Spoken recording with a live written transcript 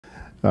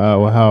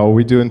Well, how are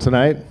we doing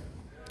tonight?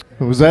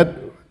 Was that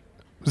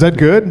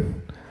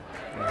good?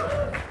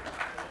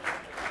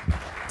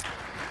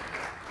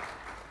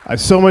 I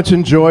so much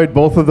enjoyed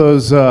both of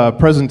those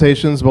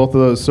presentations, both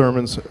of those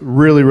sermons.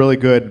 Really, really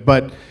good.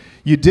 But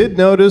you did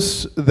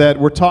notice that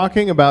we're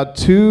talking about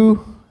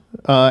two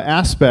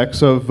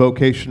aspects of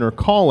vocation or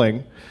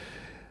calling.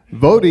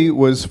 Voddie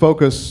was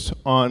focused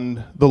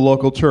on the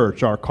local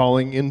church, our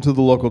calling into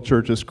the local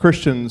church as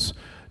Christians.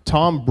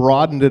 Tom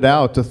broadened it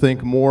out to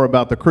think more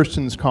about the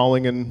Christian's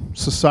calling in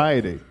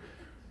society.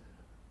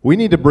 We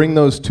need to bring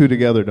those two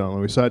together,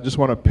 don't we? So I just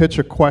want to pitch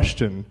a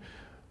question.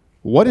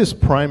 What is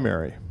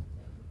primary?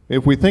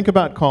 If we think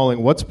about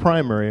calling, what's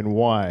primary and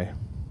why?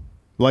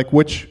 Like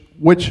which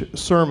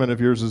sermon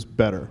of yours is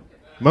better?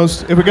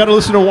 If we got to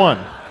listen to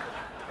one.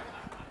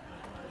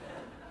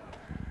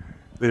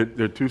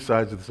 They're two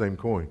sides of the same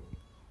coin,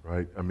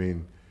 right? I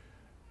mean,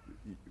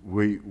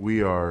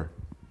 we are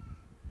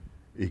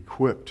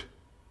equipped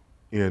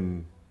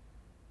in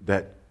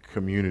that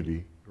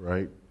community,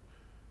 right?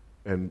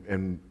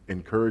 And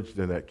encouraged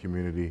in that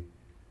community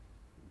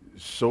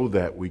so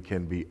that we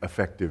can be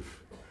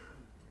effective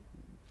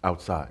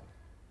outside,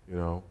 you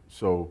know?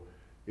 So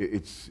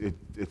it's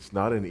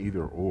not an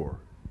either or.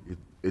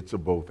 It's a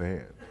both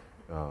and.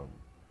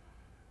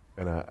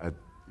 And I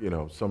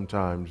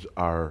sometimes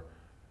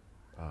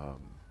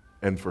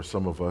and for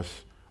some of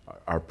us,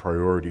 our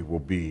priority will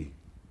be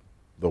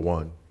the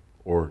one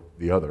or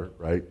the other,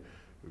 right?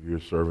 If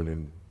you're serving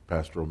in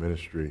pastoral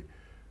ministry,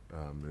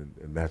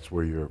 and that's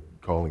where your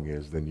calling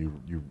is, then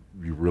you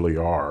really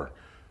are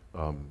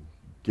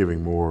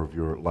giving more of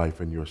your life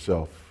and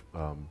yourself,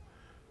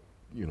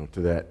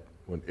 to that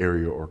one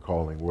area or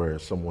calling,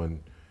 whereas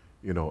someone,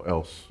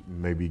 else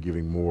may be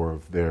giving more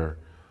of their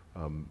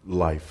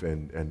life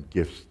and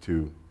gifts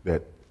to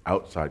that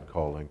outside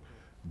calling.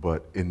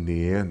 But in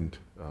the end,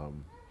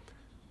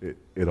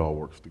 it all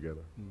works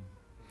together.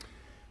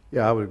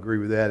 Yeah, I would agree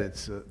with that.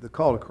 It's the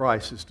call to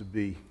Christ is to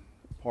be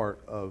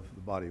part of the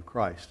body of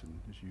Christ. And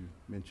as you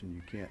mentioned,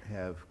 you can't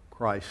have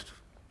Christ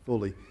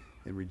fully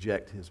and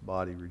reject his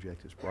body,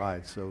 reject his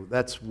bride. So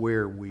that's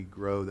where we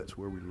grow, that's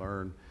where we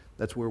learn,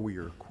 that's where we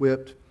are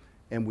equipped.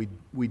 And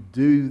we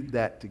do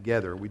that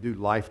together. We do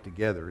life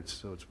together.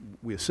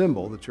 We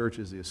assemble, the church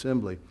is the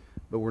assembly,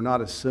 but we're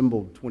not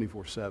assembled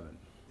 24/7.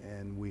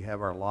 And we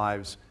have our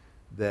lives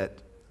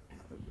that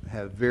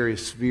have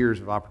various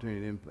spheres of opportunity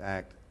to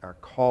impact our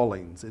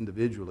callings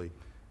individually,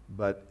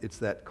 but it's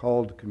that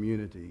called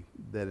community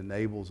that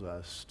enables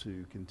us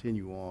to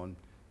continue on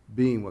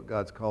being what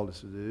God's called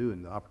us to do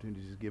and the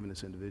opportunities He's given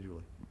us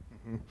individually.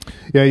 Mm-hmm.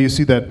 Yeah, you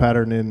see that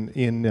pattern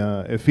in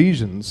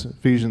Ephesians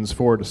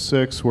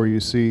 4-6, where you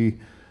see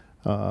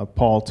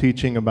Paul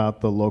teaching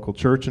about the local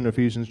church in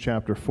Ephesians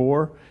chapter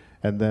 4,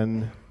 and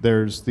then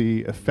there's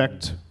the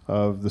effect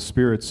of the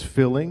Spirit's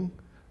filling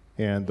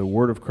and the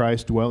Word of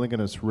Christ dwelling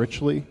in us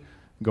richly,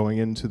 going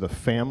into the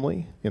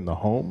family, in the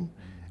home,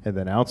 and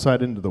then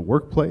outside into the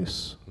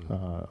workplace,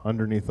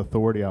 underneath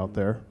authority out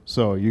there.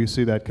 So you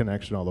see that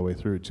connection all the way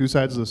through. Two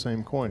sides of the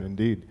same coin,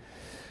 indeed.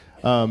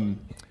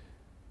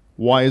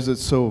 Why is it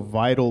so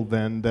vital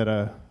then that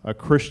a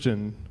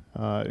Christian,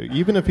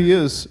 even if he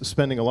is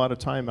spending a lot of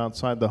time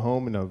outside the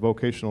home in a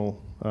vocational,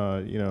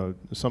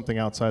 something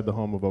outside the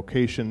home, a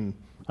vocation?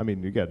 I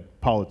mean, you got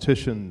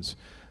politicians,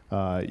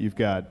 you've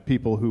got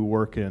people who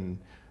work in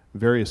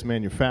various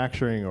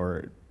manufacturing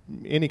or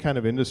any kind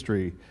of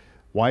industry.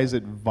 Why is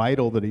it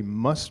vital that he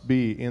must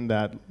be in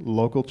that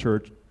local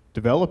church,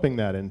 developing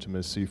that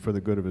intimacy for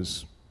the good of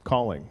his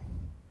calling?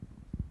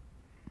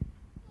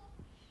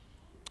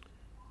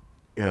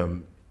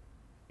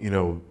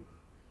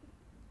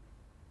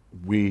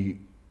 We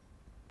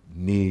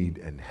need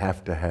and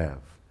have to have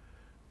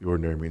the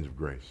ordinary means of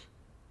grace,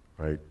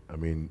 right? I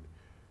mean,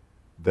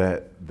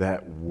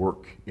 that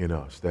work in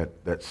us,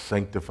 that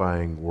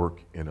sanctifying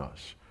work in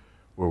us,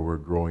 where we're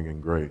growing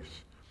in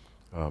grace,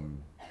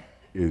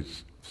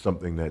 is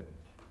something that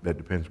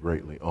depends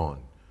greatly on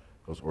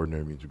those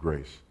ordinary means of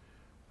grace,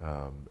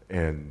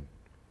 and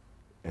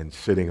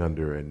sitting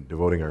under and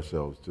devoting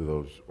ourselves to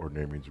those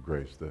ordinary means of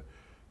grace,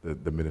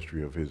 the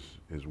ministry of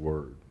His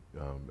Word,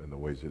 and the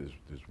ways that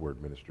His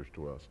Word ministers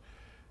to us.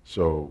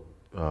 So,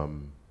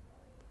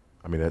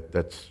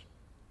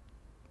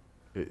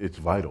 it's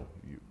vital.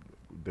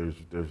 There's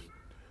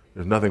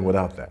nothing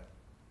without that.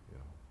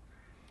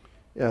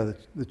 Yeah,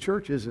 the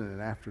church isn't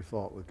an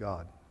afterthought with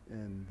God.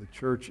 And the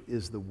church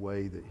is the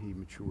way that He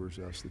matures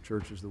us. The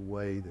church is the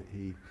way that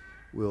He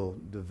will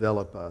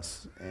develop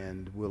us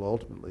and will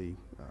ultimately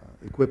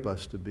equip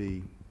us to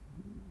be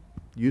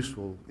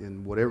useful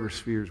in whatever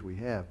spheres we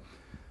have.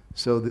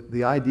 So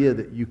the idea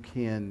that you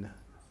can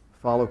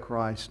follow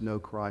Christ, know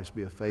Christ,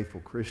 be a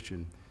faithful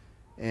Christian,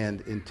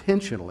 and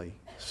intentionally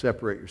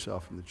separate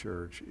yourself from the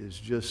church is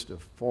just a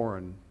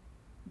foreign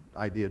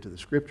idea to the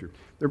Scripture.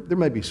 There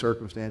may be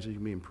circumstances. You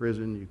can be in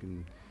prison, you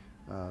can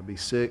be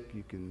sick,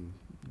 you can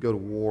go to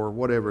war,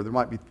 whatever. There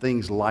might be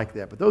things like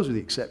that, but those are the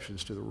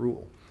exceptions to the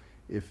rule.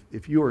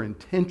 If you are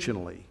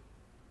intentionally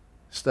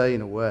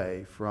staying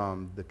away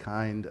from the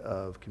kind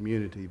of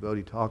community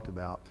Voddie talked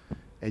about,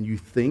 and you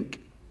think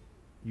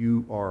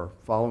you are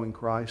following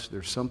Christ,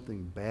 there's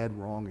something bad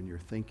wrong in your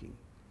thinking.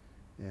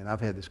 And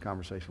I've had this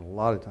conversation a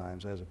lot of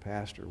times as a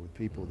pastor with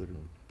people that are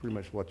pretty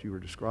much what you were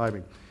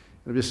describing.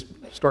 And just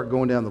start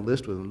going down the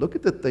list with them. Look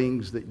at the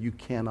things that you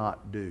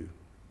cannot do,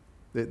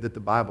 that the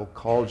Bible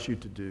calls you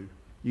to do.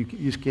 You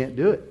just can't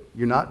do it.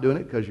 You're not doing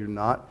it because you're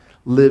not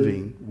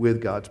living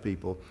with God's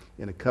people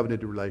in a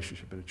covenanted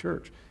relationship in a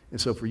church.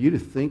 And so for you to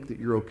think that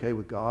you're okay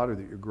with God or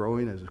that you're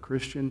growing as a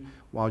Christian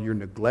while you're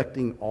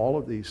neglecting all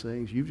of these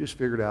things, you've just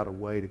figured out a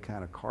way to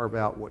kind of carve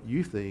out what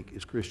you think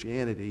is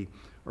Christianity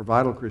or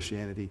vital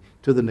Christianity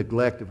to the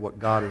neglect of what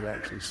God has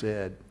actually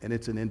said. And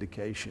it's an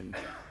indication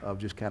of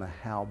just kind of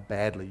how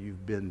badly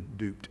you've been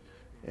duped.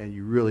 And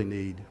you really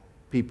need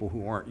people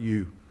who aren't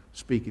you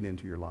speaking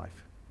into your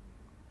life.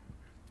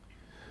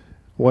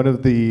 One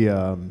of the,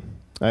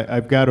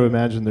 I've got to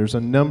imagine there's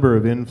a number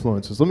of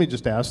influences. Let me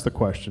just ask the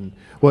question.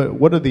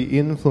 What are the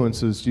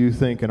influences, do you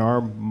think, in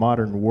our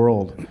modern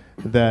world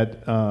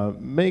that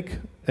make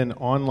an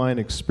online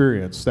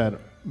experience, that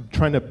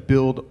trying to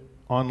build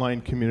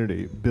online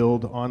community,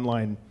 build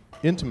online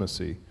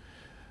intimacy,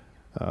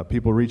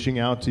 people reaching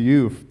out to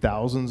you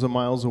thousands of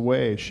miles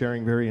away,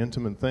 sharing very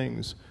intimate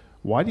things.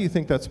 Why do you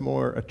think that's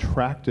more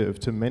attractive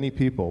to many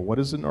people? What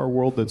is it in our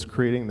world that's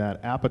creating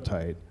that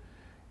appetite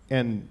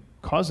and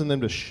causing them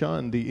to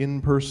shun the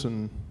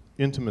in-person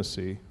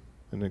intimacy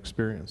and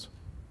experience?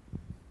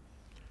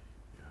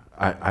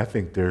 I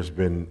think there's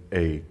been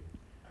a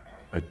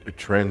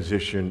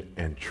transition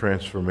and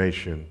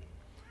transformation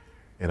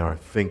in our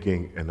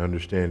thinking and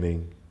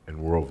understanding and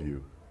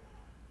worldview.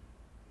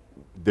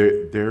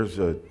 There's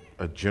a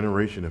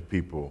generation of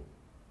people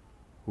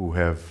who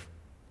have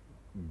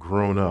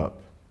grown up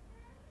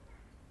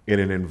in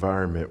an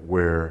environment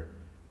where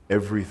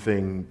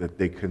everything that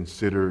they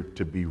consider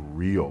to be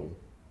real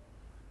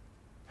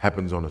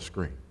happens on a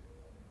screen.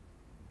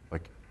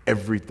 Like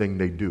everything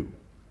they do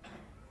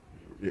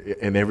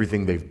and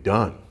everything they've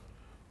done,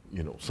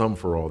 you know, some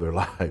for all their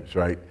lives,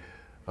 right?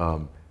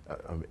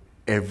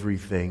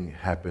 Everything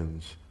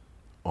happens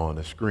on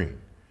a screen.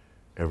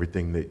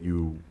 Everything that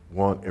you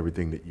want,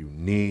 everything that you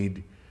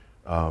need,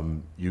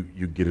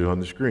 you get it on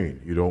the screen.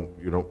 You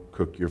don't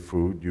cook your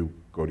food. You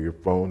go to your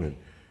phone and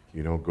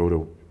go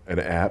to an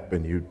app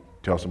and you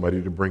tell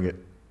somebody to bring it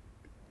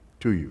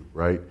to you,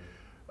 right?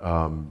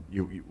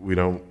 We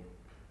don't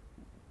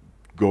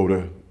go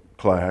to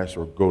class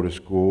or go to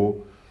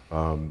school.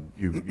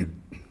 You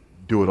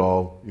do it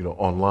all,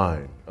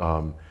 online.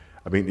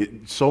 I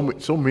mean, so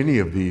many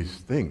of these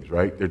things,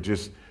 right? They're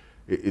just,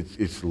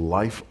 it's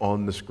life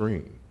on the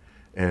screen,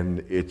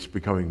 and it's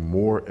becoming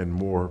more and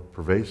more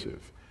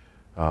pervasive.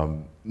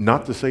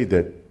 Not to say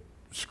that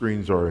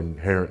screens are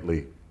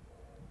inherently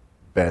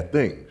bad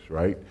things,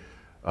 right?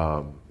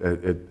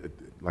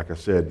 Like I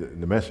said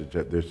in the message,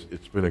 that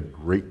it's been a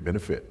great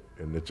benefit,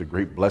 and it's a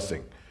great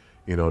blessing,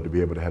 to be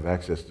able to have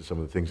access to some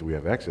of the things that we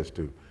have access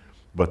to.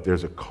 But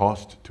there's a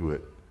cost to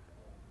it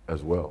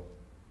as well.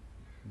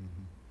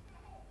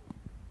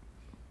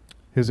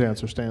 His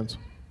answer stands.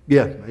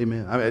 Yeah,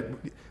 amen. I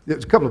mean,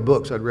 there's a couple of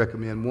books I'd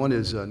recommend. One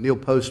is Neil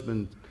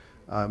Postman,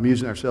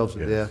 Amusing Ourselves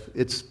to Death.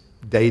 It's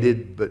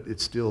dated, but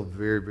it's still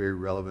very, very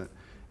relevant.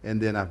 And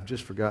then I've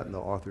just forgotten the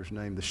author's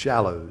name, The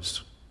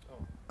Shallows.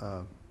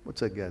 What's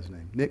that guy's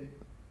name? Nick?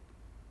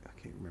 I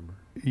can't remember.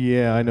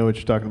 Yeah, I know what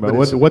you're talking about.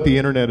 What the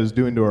internet is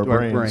doing to our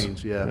brains. Our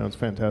brains, yeah. It's a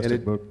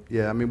fantastic book.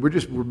 Yeah, I mean,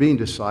 we're being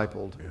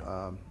discipled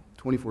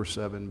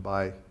 24/7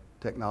 by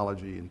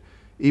technology, and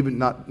even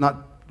not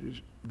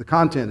the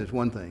content is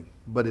one thing,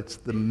 but it's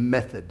the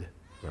method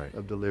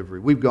of delivery.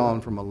 We've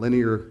gone from a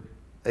linear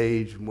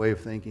age and way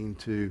of thinking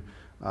to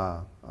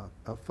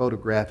a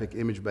photographic,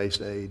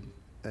 image-based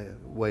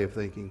way of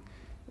thinking.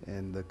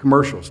 And the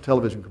commercials,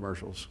 television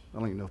commercials. I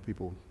don't even know if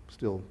people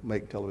still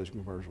make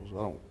television commercials.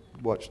 I don't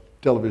watch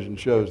television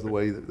shows the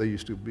way that they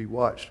used to be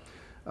watched.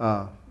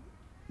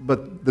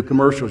 But the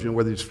commercials,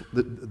 whether it's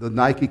the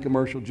Nike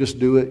commercial, just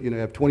do it.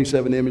 Have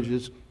 27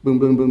 images, boom,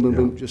 boom, boom, boom,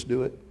 boom, just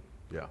do it.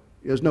 Yeah.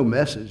 There's no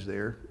message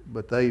there,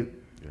 but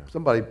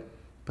somebody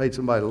paid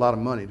somebody a lot of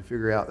money to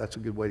figure out that's a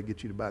good way to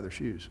get you to buy their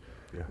shoes.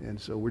 Yeah. And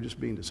so we're just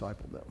being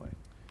discipled that way.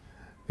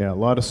 Yeah, a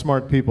lot of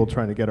smart people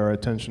trying to get our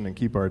attention and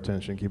keep our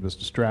attention, keep us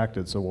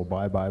distracted, so we'll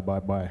buy,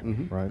 right?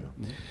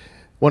 Mm-hmm.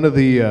 One of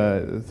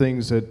the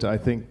things that I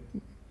think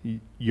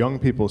young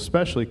people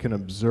especially can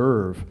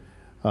observe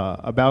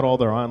about all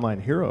their online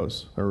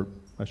heroes, or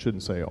I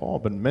shouldn't say all,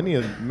 but many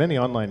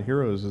online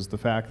heroes, is the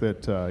fact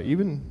that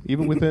even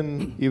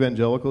within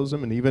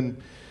evangelicalism, and even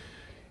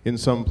in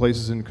some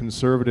places in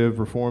conservative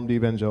Reformed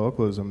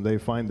evangelicalism, they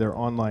find their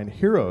online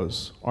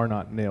heroes are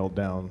not nailed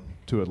down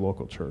to a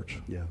local church.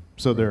 Yeah.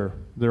 So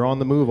they're on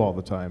the move all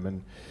the time,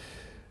 and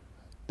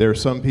there are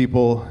some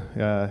people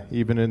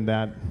even in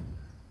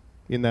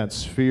that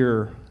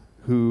sphere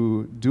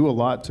who do a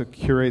lot to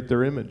curate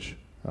their image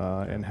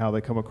and how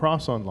they come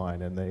across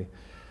online, and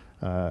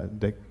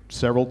they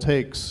several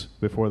takes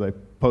before they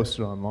post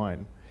it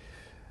online.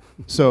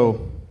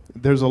 So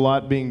there's a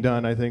lot being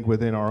done, I think,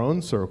 within our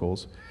own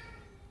circles.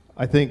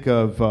 I think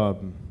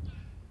of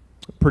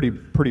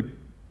pretty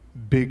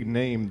big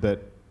name that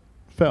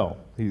fell.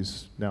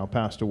 He's now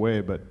passed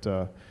away,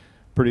 but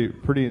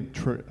pretty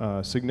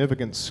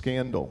significant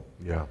scandal.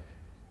 Yeah.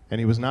 And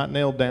he was not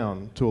nailed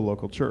down to a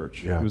local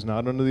church. Yeah. He was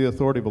not under the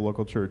authority of a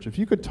local church. If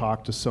you could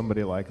talk to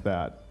somebody like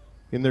that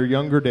in their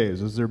younger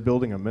days as they're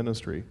building a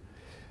ministry,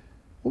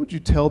 what would you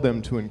tell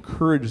them to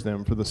encourage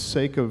them for the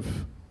sake of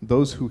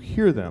those who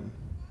hear them?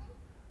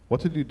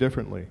 What to do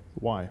differently?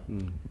 Why?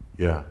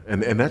 Yeah,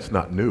 and that's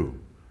not new.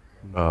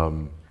 I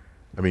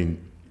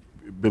mean,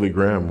 Billy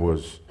Graham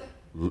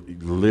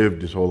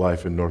lived his whole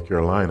life in North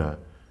Carolina,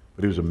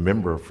 but he was a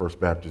member of First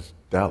Baptist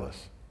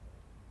Dallas,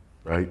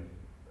 right?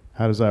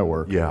 How does that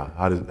work? Yeah,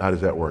 how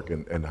does that work?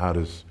 And how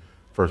does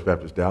First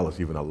Baptist Dallas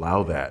even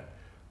allow that?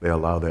 They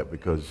allow that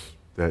because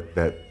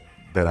that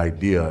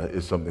idea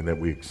is something that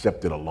we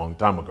accepted a long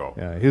time ago.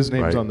 Yeah, his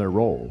name's right? on their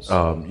rolls.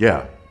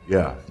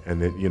 Yeah,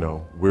 and it,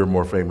 we're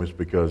more famous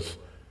because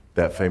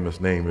that famous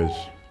name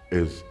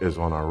is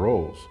on our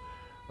rolls,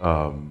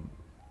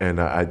 and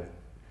I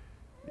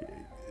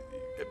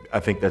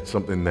think that's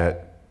something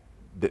that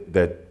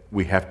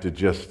we have to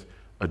just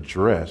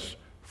address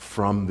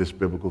from this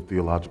biblical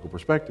theological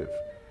perspective,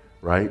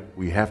 right?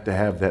 We have to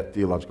have that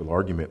theological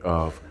argument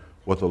of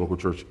what the local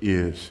church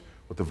is,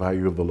 what the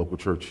value of the local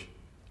church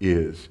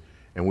is,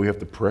 and we have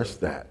to press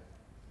that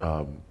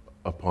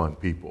upon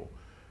people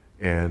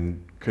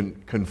and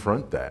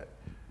confront that.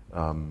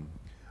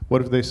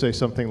 What if they say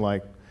something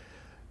like,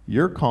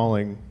 your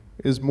calling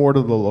is more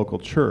to the local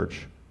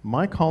church.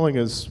 My calling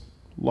is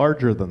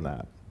larger than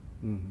that.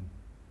 Mm-hmm.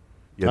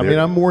 Yeah, I mean,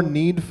 I'm more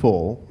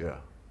needful yeah,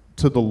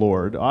 to the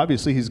Lord.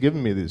 Obviously, He's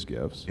given me these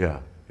gifts. yeah.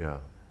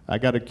 I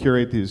got to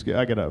curate these.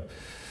 I got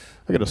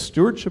a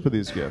stewardship of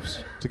these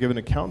gifts to give an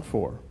account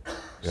for.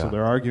 So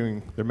Yeah.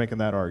 they're making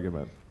that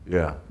argument.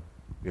 Yeah,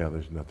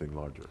 there's nothing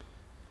larger.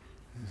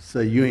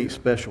 Say, you ain't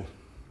special,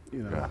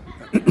 Yeah.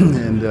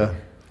 And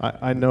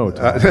I know.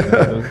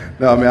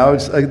 no, I mean, I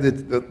would say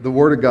that the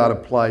Word of God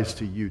applies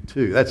to you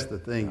too. That's the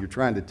thing. You're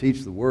trying to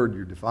teach the Word.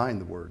 You're defining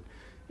the Word.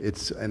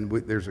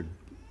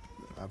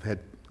 I've had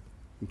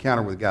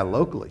encounter with a guy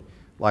locally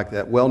like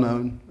that,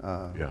 well-known.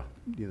 Yeah.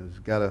 He's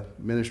got a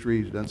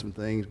ministry. He's done some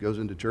things. Goes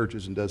into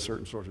churches and does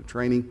certain sorts of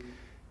training,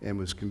 and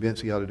was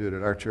convinced he ought to do it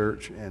at our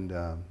church, and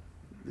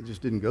it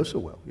just didn't go so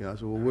well. I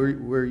said, well,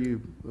 where are you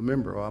a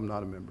member? Oh, I'm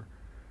not a member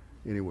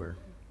anywhere.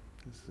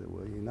 I said,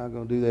 well, you're not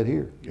going to do that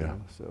here. Yeah.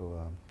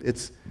 So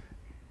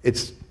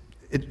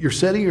you're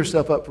setting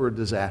yourself up for a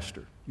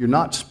disaster. You're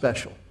not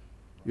special.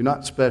 You're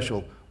not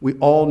special. We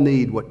all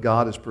need what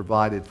God has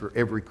provided for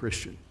every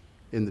Christian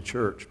in the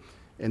church.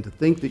 And to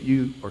think that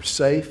you are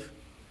safe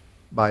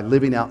by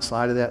living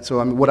outside of that. So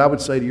I mean, what I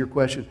would say to your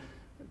question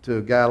to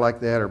a guy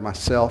like that or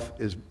myself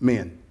is,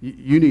 men,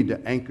 you need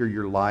to anchor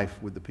your life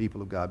with the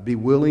people of God. Be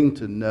willing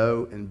to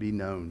know and be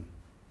known.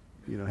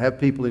 Have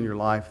people in your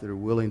life that are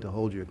willing to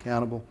hold you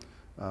accountable.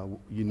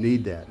 You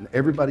need that. And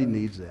everybody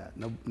needs that.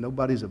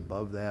 Nobody's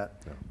above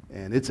that. Yeah.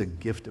 And it's a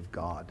gift of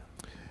God.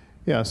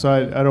 Yeah, so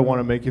I don't want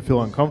to make you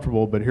feel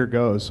uncomfortable, but here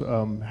goes.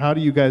 How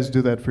do you guys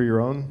do that for your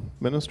own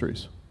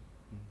ministries?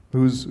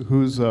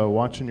 Who's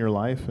watching your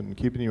life and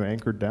keeping you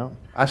anchored down?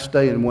 I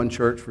stay in one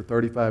church for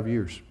 35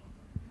 years.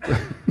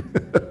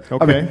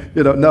 Okay.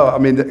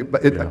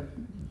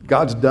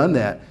 God's done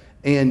that,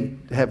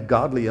 and have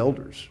godly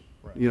elders.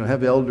 Right.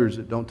 Have elders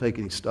that don't take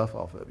any stuff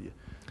off of you.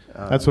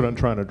 That's what I'm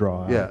trying to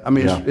draw out. Yeah, I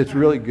mean, it's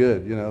really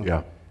good.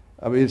 Yeah.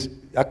 I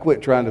mean, I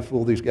quit trying to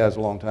fool these guys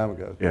a long time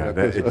ago. Yeah,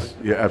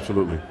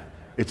 absolutely.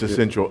 It's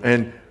essential,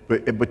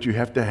 but you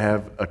have to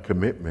have a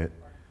commitment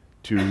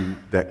to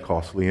that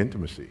costly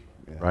intimacy,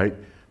 right?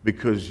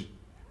 Because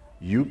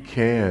you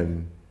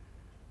can,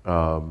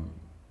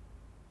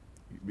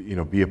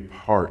 be a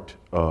part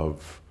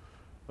of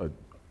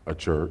a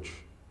church,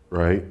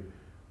 right?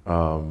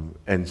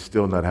 And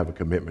still not have a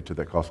commitment to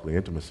that costly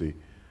intimacy,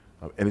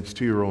 and it's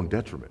to your own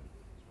detriment,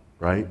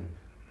 right?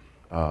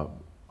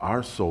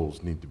 Our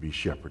souls need to be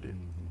shepherded.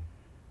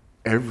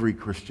 Every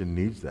Christian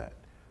needs that.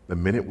 The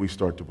minute we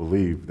start to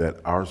believe that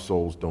our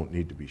souls don't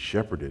need to be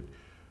shepherded,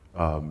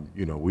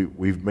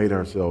 we've made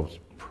ourselves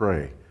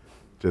prey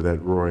to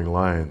that roaring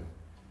lion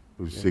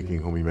who's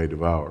seeking whom he may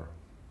devour.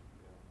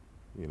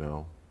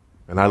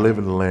 And I live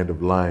in the land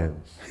of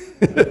lions.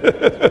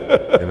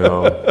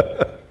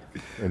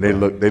 And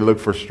they look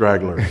for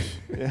stragglers.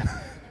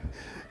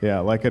 Yeah,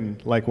 like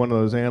one of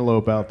those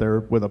antelope out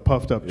there with a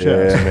puffed up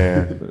chest. Yeah,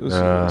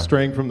 man.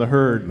 Straying from the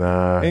herd.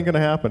 Nah. Ain't gonna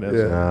happen, is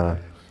it? Nah.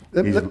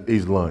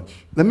 He's lunch.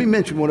 Let me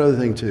mention one other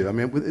thing too. I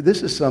mean,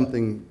 this is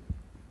something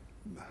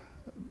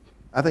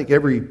I think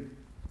every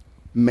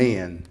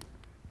man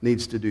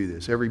needs to do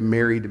this. Every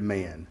married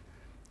man.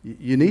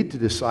 You need to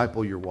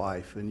disciple your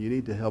wife, and you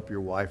need to help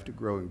your wife to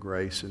grow in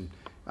grace. And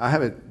I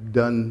haven't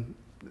done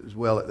as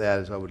well at that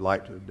as I would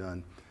like to have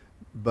done.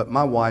 But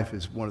my wife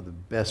is one of the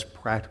best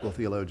practical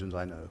theologians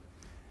I know.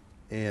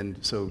 And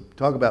so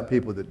talk about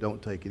people that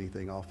don't take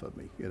anything off of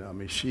me. I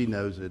mean, she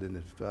knows it. And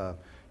if,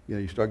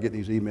 you start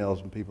getting these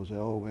emails and people say,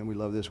 oh, man, we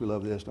love this. And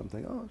I'm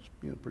thinking, oh, it's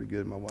pretty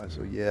good. My wife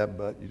said, yeah,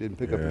 but you didn't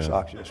pick up your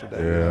socks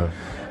yesterday. Yeah.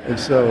 And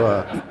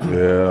so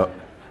Yeah.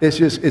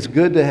 it's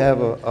good to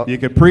have a You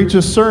can preach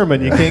a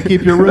sermon, you can't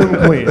keep your room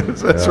clean.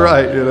 That's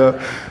right,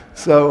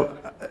 So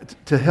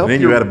to help And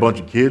then you had a bunch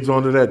of kids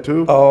onto that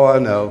too? Oh, I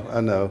know.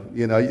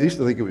 I used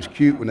to think it was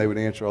cute when they would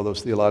answer all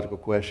those theological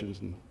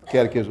questions and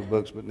catechism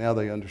books, but now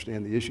they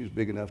understand the issue's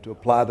big enough to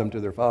apply them to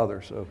their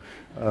father.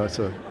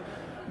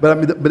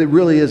 But it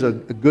really is a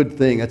good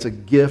thing. That's a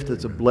gift.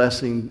 It's a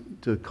blessing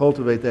to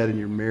cultivate that in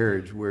your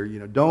marriage, where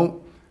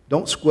don't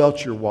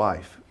squelch your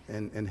wife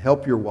and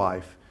help your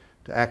wife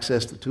to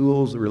access the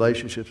tools, the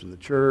relationships in the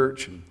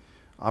church, and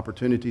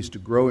opportunities to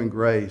grow in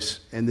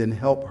grace, and then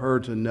help her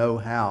to know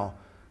how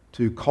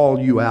to call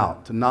you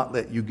out, to not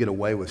let you get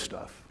away with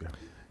stuff.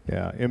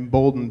 Yeah,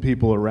 embolden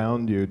people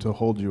around you to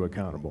hold you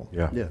accountable.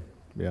 Yeah.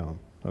 Yeah,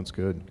 that's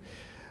good.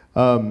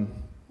 Voddie,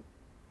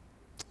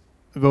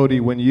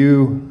 when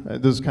you,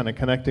 this is kind of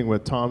connecting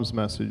with Tom's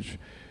message,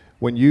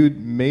 when you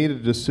made a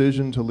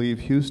decision to leave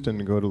Houston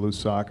and go to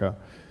Lusaka,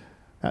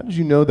 how did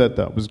you know that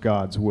that was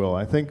God's will?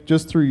 I think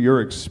just through your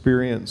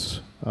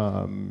experience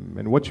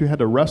and what you had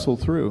to wrestle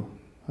through,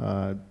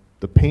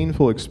 the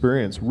painful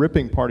experience,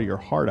 ripping part of your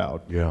heart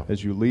out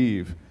as you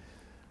leave,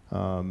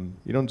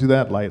 you don't do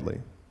that lightly.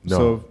 No.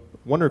 So I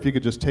wonder if you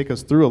could just take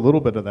us through a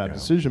little bit of that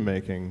decision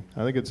making.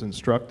 I think it's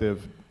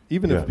instructive,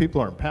 even if people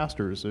aren't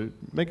pastors, they're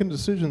making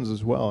decisions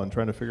as well and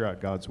trying to figure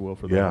out God's will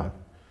for them. Yeah,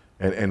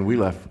 and we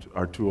left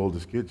our 2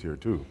 oldest kids here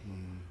too.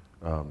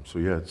 So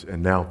yeah,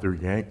 and now 3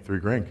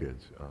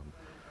 grandkids.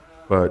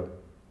 But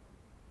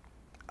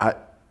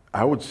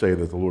I would say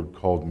that the Lord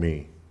called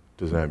me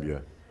to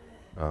Zambia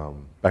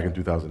back in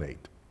 2008.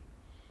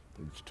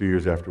 It's 2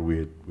 years after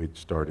we'd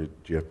started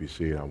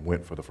GFBC, and I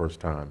went for the first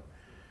time.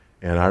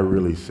 And I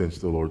really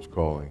sensed the Lord's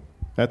calling.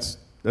 That's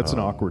an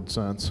awkward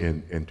sense.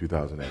 In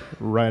 2008.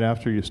 Right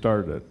after you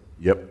started it.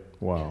 Yep.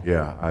 Wow.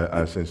 Yeah,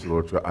 I sensed the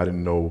Lord's. I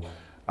didn't know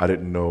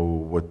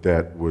what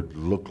that would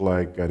look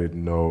like. I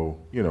didn't know,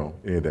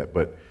 any of that.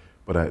 But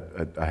I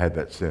had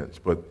that sense.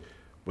 But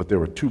there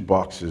were 2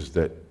 boxes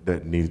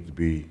that needed to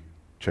be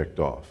checked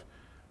off.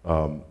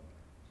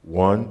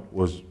 One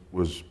was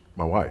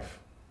my wife,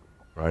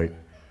 right?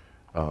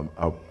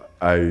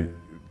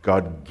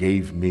 God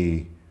gave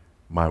me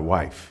my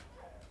wife,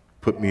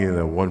 put me in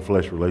a one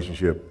flesh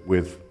relationship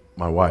with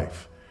my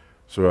wife.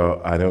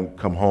 So I don't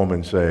come home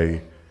and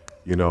say,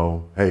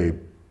 hey,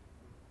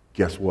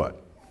 guess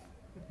what?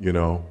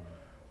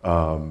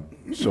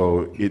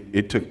 So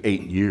it took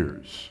 8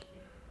 years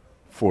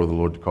for the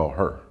Lord to call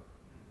her.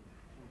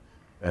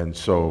 And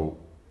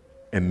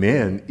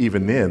then,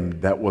 even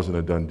then, that wasn't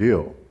a done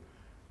deal.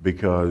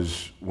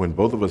 Because when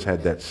both of us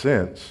had that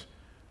sense,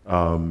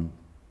 I'm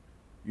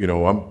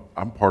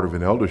part of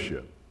an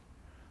eldership.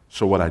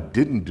 So what I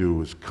didn't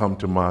do is come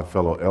to my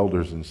fellow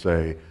elders and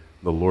say,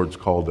 the Lord's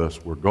called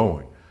us, we're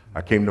going.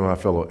 I came to my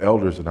fellow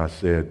elders and I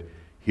said,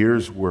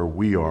 here's where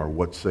we are,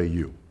 what say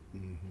you?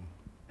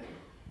 Mm-hmm.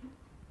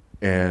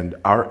 And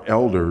our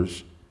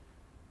elders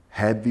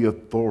had the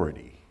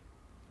authority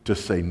to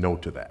say no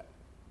to that.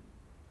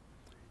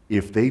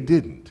 If they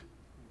didn't,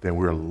 then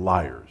we're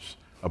liars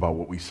about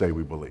what we say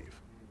we believe.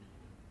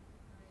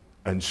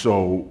 And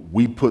so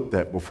we put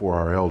that before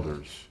our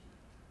elders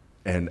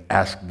and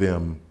asked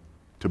them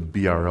to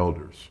be our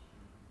elders.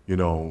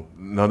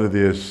 None of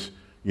this,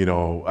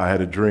 I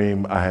had a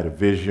dream, I had a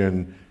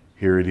vision,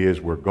 here it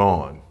is, we're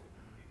gone,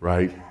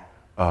 right?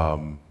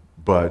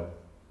 But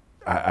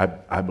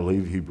I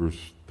believe Hebrews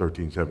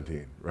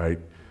 13:17, right?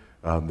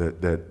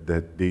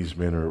 That these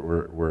men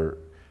were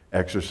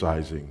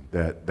exercising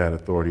that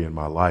authority in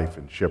my life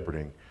and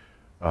shepherding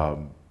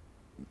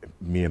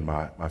me and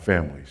my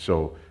family.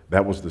 So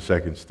that was the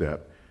second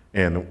step.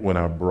 And when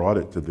I brought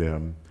it to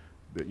them,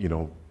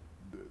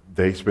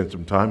 they spent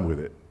some time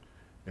with it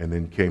and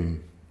then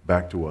came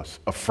back to us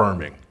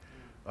affirming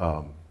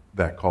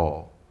that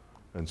call.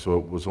 And so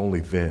it was only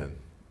then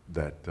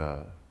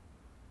that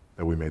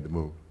we made the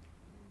move.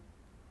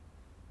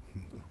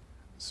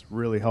 It's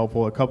really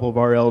helpful. A couple of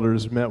our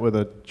elders met with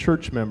a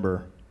church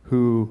member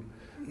who,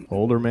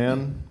 older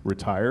man,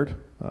 retired,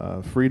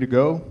 free to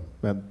go,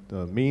 had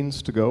the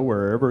means to go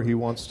wherever he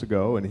wants to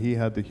go, and he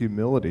had the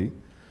humility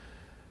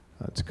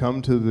to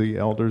come to the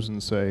elders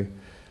and say,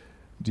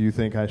 do you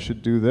think I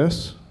should do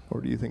this, or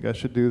do you think I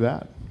should do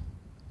that?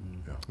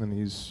 Yeah. And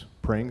he's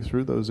praying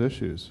through those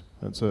issues.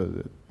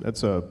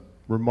 That's a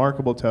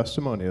remarkable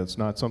testimony. It's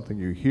not something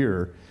you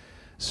hear,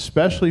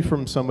 especially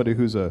from somebody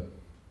who's a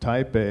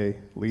type A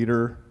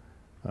leader,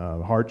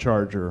 hard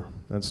charger.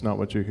 That's not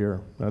what you hear.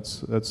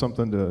 That's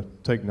something to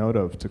take note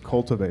of, to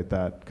cultivate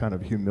that kind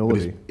of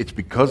humility. It's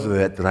because of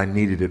that I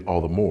needed it all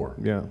the more.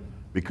 Yeah.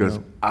 Because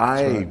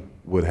I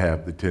would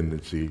have the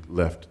tendency,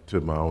 left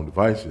to my own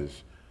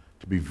devices,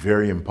 to be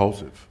very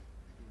impulsive,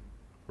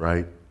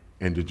 right?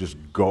 And to just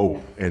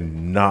go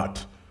and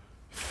not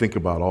think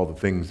about all the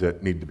things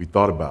that need to be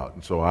thought about.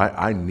 And so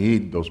I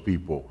need those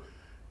people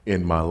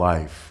in my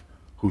life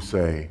who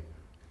say,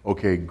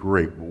 okay,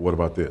 great, but what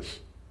about this?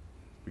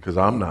 because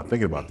I'm not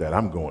thinking about that.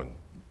 I'm going,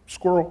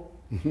 squirrel,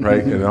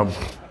 right? And I'm,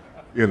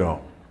 you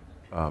know,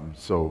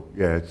 so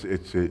yeah,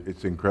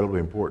 it's incredibly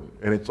important.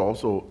 And it's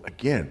also,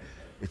 again,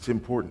 it's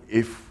important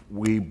if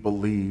we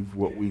believe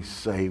what we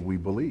say we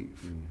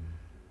believe.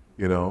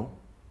 You know,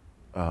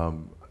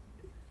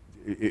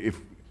 if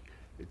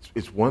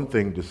it's one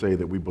thing to say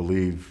that we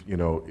believe, you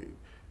know,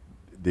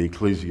 the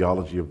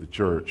ecclesiology of the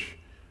church,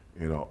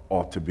 you know,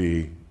 ought to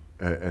be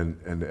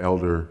an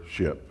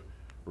eldership,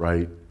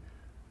 right?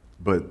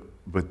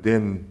 But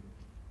then,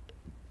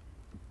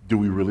 do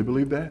we really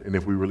believe that? And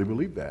if we really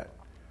believe that,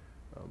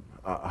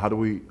 how do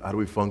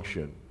we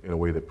function in a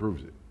way that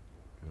proves it?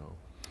 You know?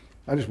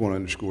 I just want to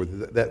underscore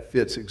that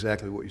fits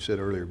exactly what you said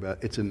earlier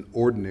about it's an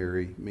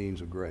ordinary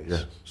means of grace.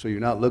 Yes. So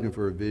you're not looking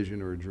for a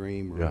vision or a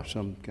dream or Yeah.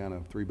 some kind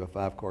of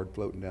 3x5 card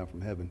floating down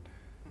from heaven.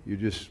 You're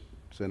just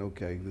saying,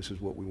 okay, this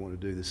is what we want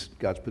to do. This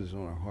God's put this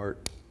on our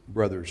heart.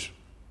 Brothers,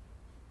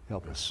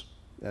 help us.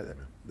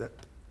 That's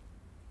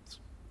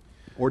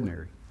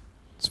ordinary.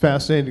 It's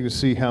fascinating to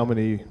see how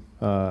many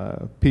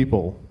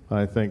people,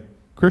 I think,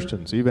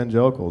 Christians,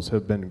 evangelicals,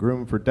 have been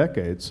groomed for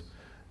decades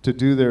to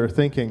do their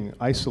thinking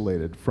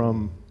isolated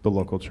from the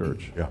local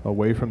church, Yeah.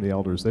 away from the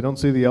elders. They don't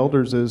see the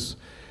elders as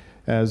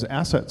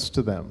assets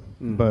to them,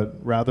 but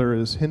rather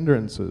as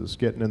hindrances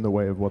getting in the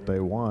way of what they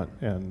want.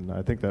 And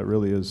I think that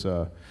really is,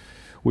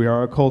 we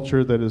are a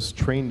culture that has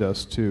trained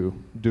us to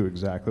do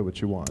exactly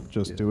what you want.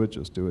 Just do it,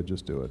 just do it,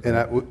 just do it.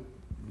 And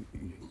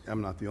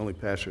I'm not the only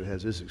pastor that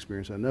has this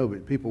experience, I know,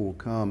 but people will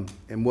come,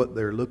 and what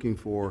they're looking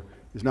for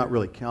is not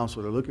really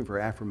counsel. They're looking for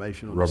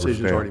affirmation on Rubber decisions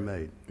stamp. already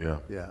made. Yeah.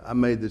 Yeah, I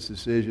made this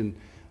decision,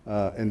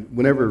 and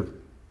whenever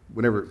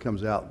it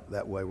comes out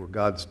that way, where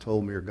God's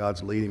told me or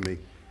God's leading me,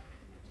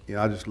 you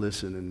know, I just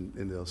listen,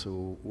 and they'll say,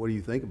 well, what do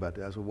you think about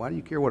that? I said, why do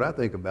you care what I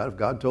think about it if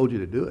God told you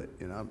to do it?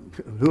 You know,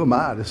 who am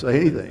I to say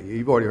anything?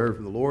 You've already heard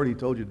from the Lord. He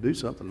told you to do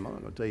something. I'm not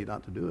going to tell you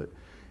not to do it.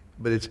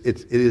 But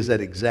it is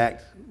that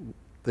exact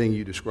thing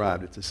you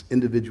described. It's this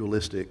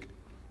individualistic,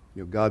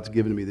 you know, God's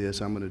given me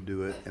this, I'm going to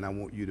do it, and I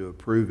want you to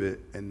approve it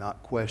and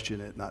not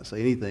question it, not say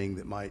anything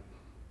that might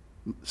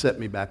set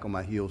me back on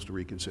my heels to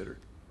reconsider.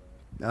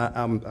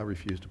 I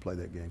refuse to play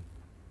that game.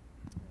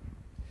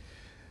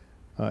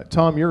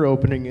 Tom, your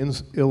opening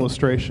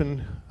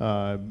illustration,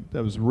 that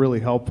was really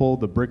helpful.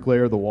 The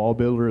bricklayer, the wall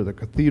builder, the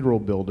cathedral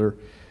builder.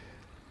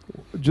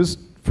 Just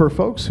for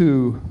folks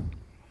who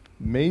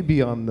may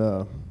be on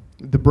the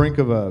brink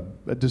of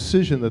a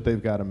decision that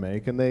they've got to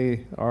make, and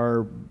they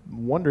are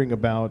wondering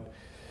about,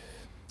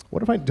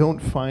 what if I don't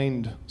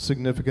find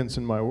significance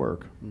in my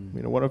work?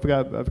 You know, what if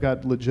I've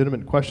got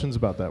legitimate questions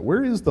about that?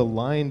 Where is the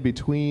line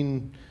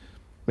between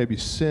maybe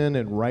sin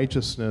and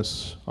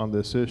righteousness on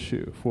this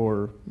issue?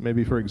 For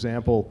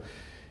example,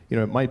 you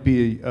know, it might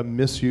be a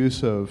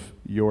misuse of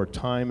your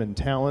time and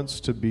talents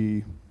to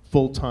be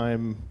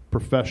full-time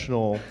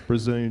professional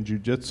Brazilian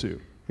Jiu-Jitsu,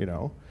 you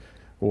know,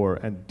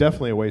 and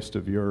definitely a waste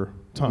of your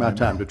time. My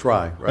time to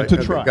try, right? To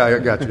try. I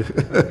got you.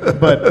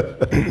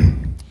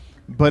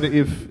 But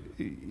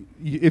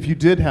if you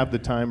did have the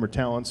time or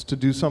talents to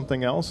do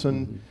something else,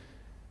 and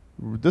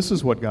this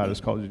is what God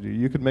has called you to do,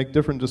 you could make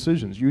different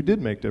decisions. You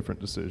did make different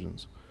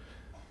decisions.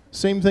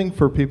 Same thing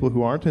for people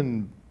who aren't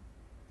in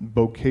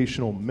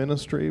vocational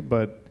ministry,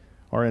 but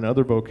are in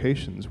other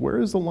vocations. Where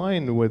is the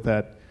line with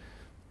that?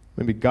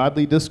 Maybe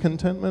godly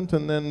discontentment,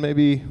 and then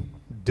maybe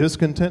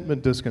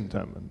discontentment.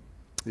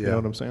 Yeah. You know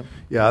what I'm saying?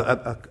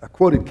 Yeah, I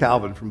quoted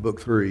Calvin from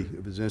Book 3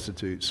 of his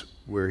Institutes,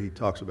 where he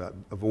talks about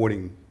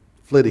avoiding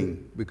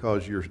flitting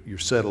because you're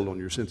settled on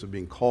your sense of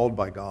being called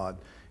by God.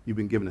 You've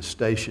been given a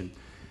station.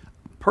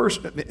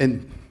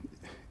 And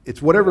it's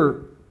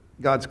whatever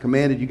God's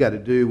commanded you got to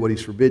do, what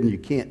He's forbidden you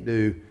can't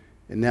do,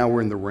 and now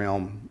we're in the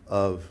realm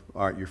of,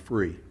 all right, you're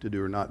free to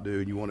do or not do.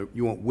 You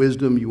want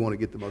wisdom, you want to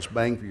get the most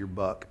bang for your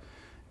buck,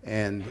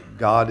 and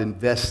God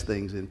invests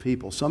things in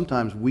people.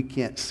 Sometimes we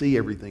can't see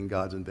everything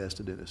God's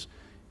invested in us.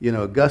 You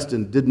know,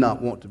 Augustine did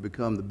not want to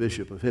become the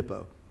Bishop of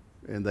Hippo,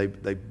 and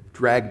they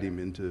dragged him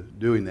into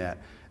doing that.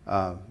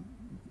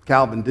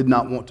 Calvin did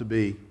not want to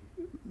be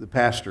the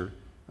pastor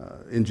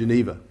in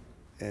Geneva,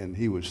 and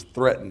he was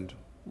threatened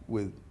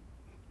with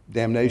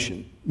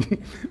damnation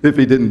if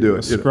he didn't do it.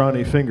 A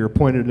scrawny finger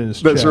pointed in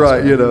his That's chest.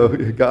 right. You know,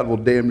 God will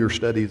damn your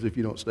studies if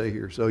you don't stay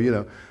here. So, you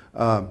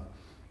know,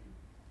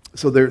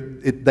 so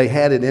they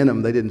had it in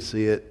them. They didn't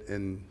see it,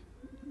 and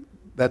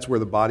that's where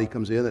the body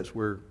comes in. That's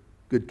where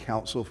good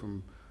counsel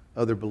from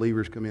other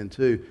believers come in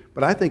too.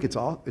 But I think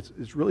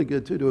it's really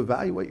good too to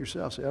evaluate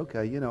yourself. Say,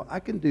 okay, you know,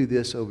 I can do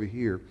this over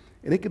here,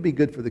 and it can be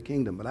good for the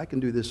kingdom. But I can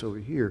do this over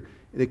here,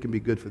 and it can be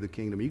good for the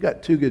kingdom. You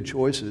got two good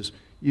choices.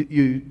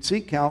 You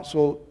seek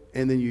counsel,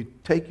 and then you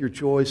take your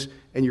choice,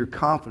 and you're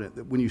confident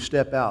that when you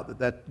step out,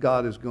 that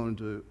God is going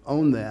to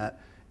own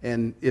that.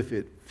 And if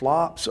it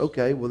flops,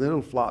 okay, well then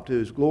it'll flop to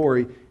His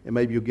glory, and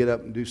maybe you'll get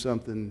up and do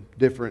something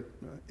different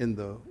in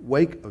the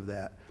wake of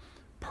that.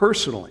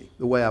 Personally,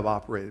 the way I've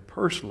operated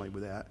personally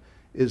with that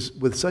is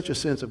with such a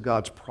sense of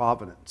God's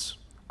providence.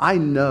 I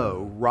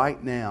know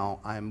right now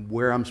I'm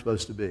where I'm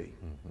supposed to be.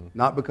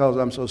 Not because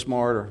I'm so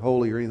smart or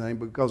holy or anything,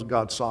 but because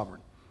God's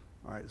sovereign.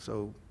 All right,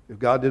 so if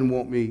God didn't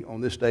want me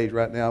on this stage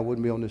right now, I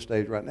wouldn't be on this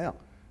stage right now.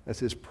 That's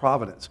His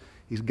providence.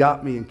 He's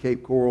got me in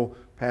Cape Coral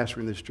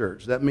pastoring this church.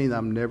 Does that mean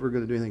I'm never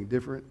going to do anything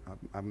different?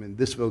 I'm in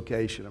this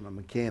vocation. I'm a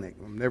mechanic.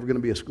 I'm never going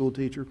to be a school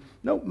teacher?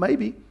 No,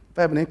 maybe. If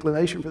I have an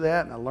inclination for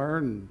that and I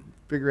learn and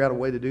figure out a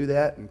way to do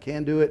that and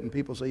can do it, and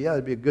people say, yeah,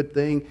 it'd be a good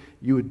thing,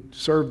 you would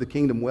serve the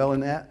kingdom well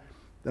in that,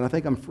 then I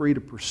think I'm free to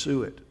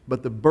pursue it.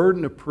 But the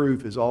burden of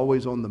proof is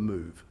always on the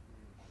move.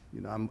 You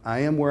know,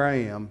 I am where I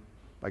am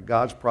by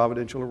God's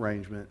providential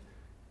arrangement.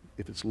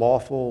 If it's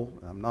lawful,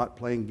 I'm not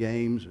playing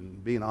games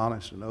and being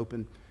honest and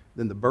open,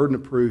 then the burden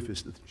of proof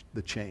is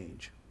the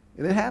change.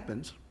 And it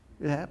happens,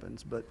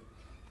 but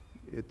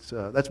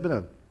that's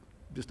been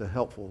just a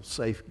helpful,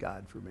 safe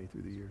guide for me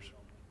through the years.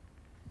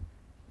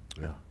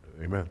 Yeah,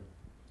 amen.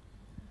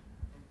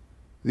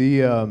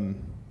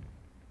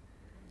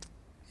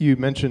 You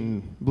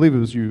mentioned, I believe it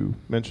was you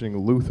mentioning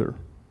Luther,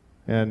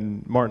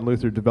 and Martin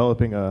Luther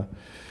developing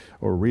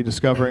or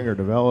rediscovering or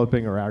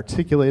developing or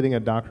articulating a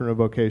doctrine of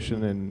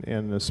vocation,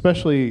 and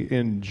especially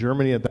in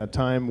Germany at that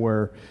time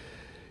where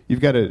you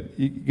got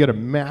a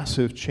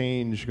massive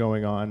change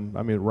going on.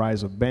 I mean,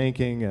 rise of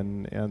banking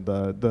and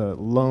the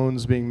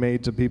loans being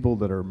made to people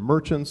that are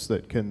merchants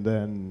that can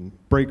then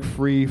break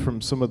free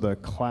from some of the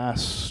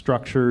class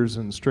structures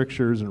and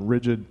strictures and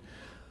rigid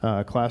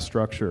class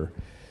structure.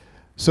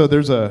 So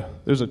there's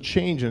a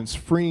change, and it's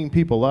freeing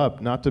people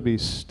up not to be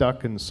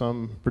stuck in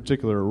some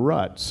particular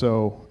rut.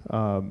 So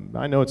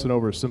I know it's an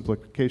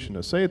oversimplification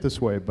to say it this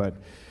way, but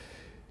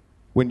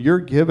when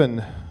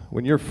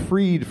you're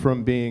freed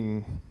from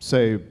being,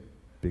 say,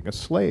 being a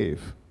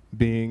slave,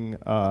 being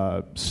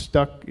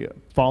stuck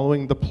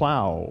following the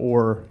plow,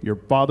 or your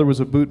father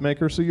was a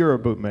bootmaker, so you're a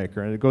bootmaker,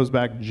 and it goes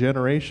back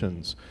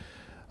generations.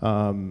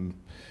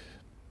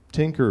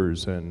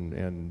 Tinkers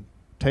and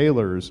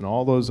tailors and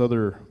all those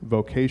other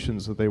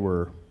vocations that it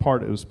was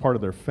part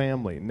of their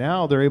family.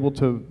 Now they're able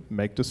to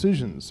make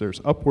decisions.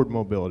 There's upward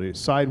mobility,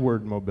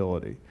 sideward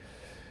mobility.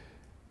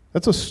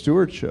 That's a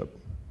stewardship.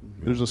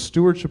 There's a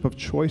stewardship of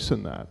choice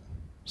in that.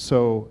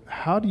 So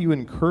how do you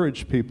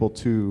encourage people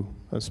to,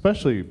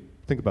 especially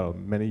think about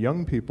many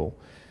young people,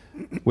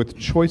 with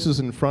choices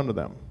in front of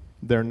them?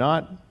 They're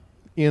not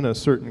in a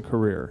certain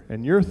career,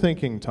 and you're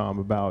thinking, Tom,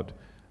 about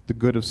the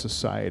good of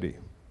society.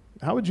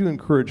 How would you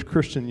encourage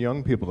Christian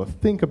young people to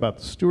think about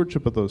the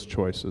stewardship of those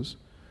choices,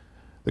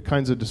 the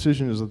kinds of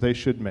decisions that they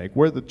should make,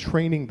 where the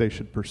training they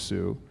should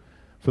pursue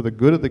for the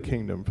good of the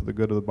kingdom, for the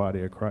good of the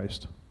body of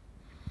Christ?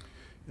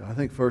 I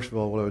think, first of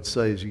all, what I would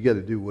say is you got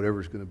to do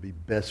whatever's going to be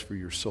best for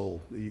your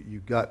soul.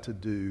 You've got to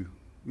do,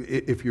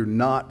 if you're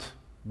not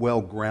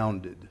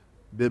well-grounded,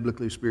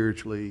 biblically,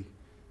 spiritually,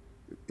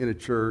 in a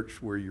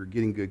church where you're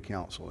getting good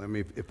counsel. I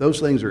mean, if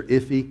those things are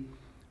iffy,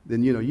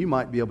 then, you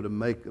might be able to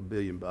make $1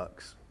 billion,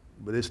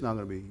 but it's not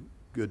going to be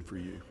good for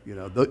you,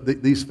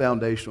 these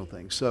foundational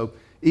things. So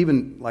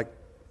even like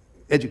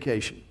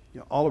education,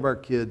 all of our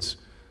kids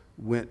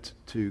went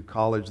to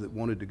college that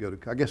wanted to go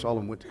to, I guess all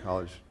of them went to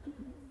college.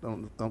 I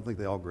don't think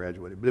they all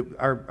graduated, but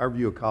our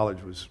view of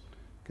college was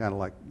kind of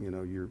like,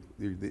 you're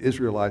the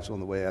Israelites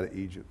on the way out of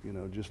Egypt.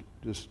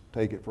 Just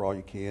take it for all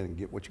you can and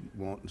get what you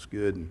want. It's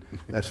good, and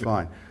that's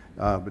fine.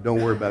 But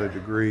don't worry about a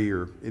degree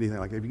or anything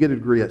like that. If you get a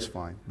degree, that's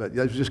fine. But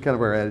that's just kind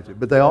of our attitude.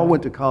 But they all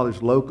went to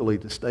college locally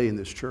to stay in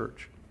this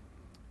church.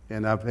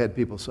 And I've had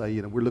people say,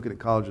 we're looking at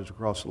colleges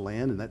across the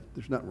land, and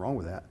there's nothing wrong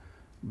with that.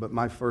 But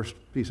my first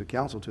piece of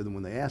counsel to them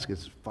when they ask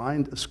is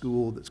find a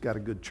school that's got a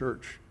good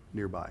church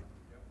nearby.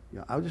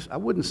 I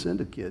wouldn't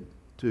send a kid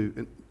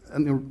to,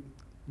 under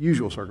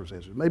usual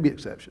circumstances, maybe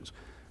exceptions,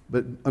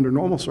 but under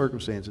normal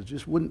circumstances,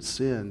 just wouldn't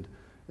send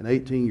an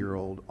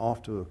 18-year-old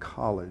off to a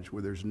college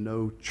where there's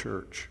no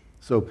church.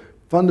 So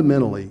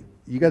fundamentally,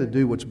 you got to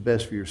do what's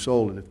best for your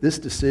soul. And if this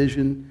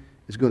decision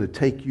is going to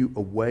take you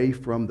away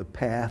from the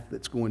path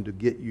that's going to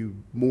get you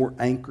more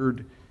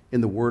anchored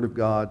in the Word of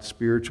God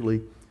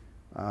spiritually,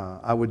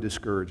 I would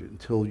discourage it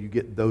until you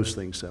get those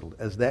things settled.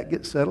 As that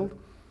gets settled,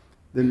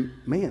 then,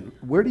 man,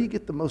 where do you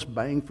get the most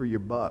bang for your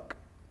buck?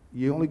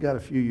 You only got a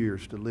few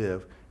years to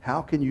live.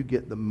 How can you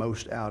get the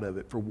most out of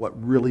it for what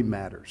really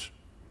matters?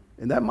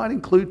 And that might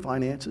include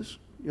finances.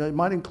 It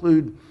might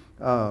include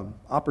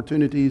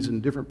opportunities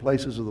in different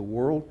places of the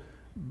world,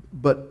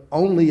 but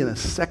only in a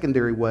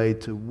secondary way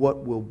to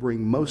what will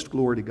bring most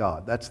glory to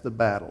God. That's the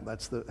battle.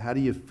 How do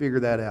you figure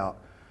that out,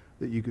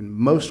 that you can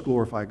most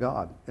glorify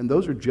God? And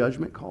those are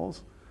judgment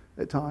calls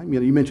at times.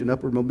 You mentioned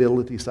upward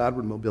mobility,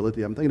 sideward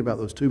mobility. I'm thinking about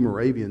those two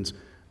Moravians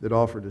that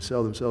offered to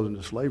sell themselves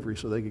into slavery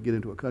so they could get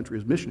into a country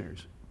as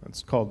missionaries.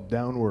 It's called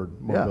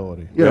downward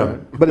mobility. Yeah.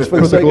 But it's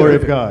for the glory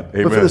of God.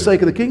 But for the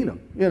sake of the kingdom.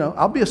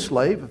 I'll be a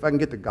slave if I can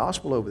get the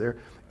gospel over there.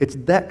 It's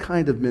that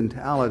kind of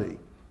mentality.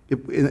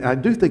 And I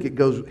do think it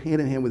goes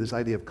hand in hand with this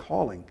idea of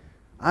calling.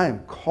 I am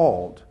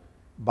called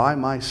by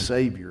my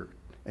Savior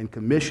and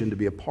commissioned to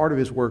be a part of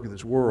His work in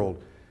this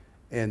world.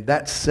 And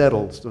that's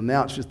settled. So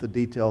now it's just the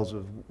details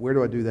of where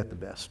do I do that the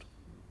best?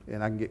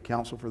 And I can get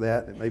counsel for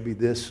that. It may be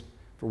this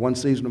for one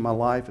season of my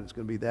life, and it's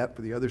going to be that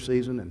for the other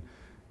season. And,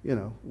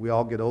 we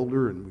all get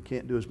older, and we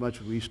can't do as much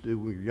as we used to do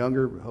when we were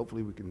younger, but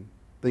hopefully we can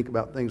think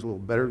about things a little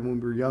better than when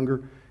we were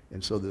younger,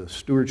 and so the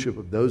stewardship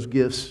of those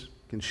gifts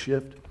can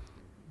shift.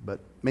 But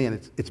man,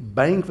 it's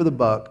bang for the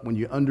buck when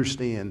you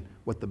understand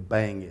what the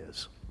bang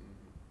is.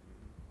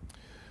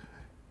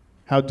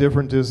 How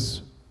different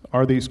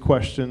are these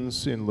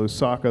questions in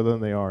Lusaka than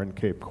they are in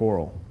Cape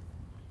Coral?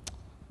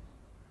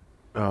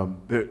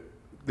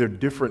 They're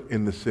different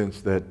in the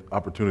sense that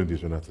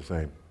opportunities are not the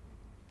same.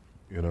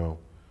 You know,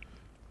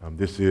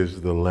 this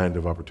is the land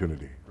of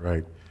opportunity,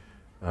 right?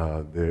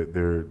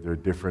 They're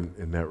different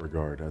in that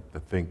regard. I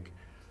think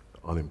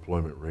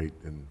unemployment rate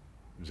in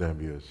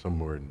Zambia is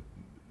somewhere in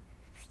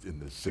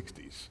the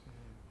 60s,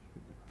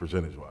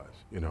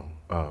 percentage-wise. You know,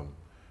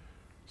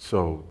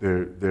 so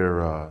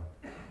they're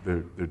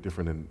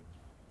different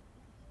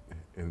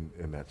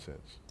in that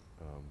sense.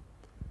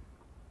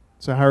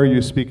 So how are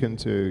you speaking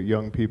to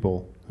young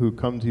people who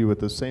come to you with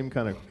these same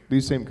kind of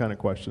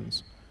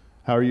questions?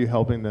 How are you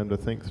helping them to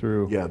think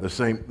through? Yeah, the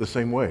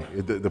same way.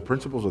 The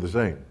principles are the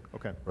same.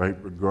 Okay. Right,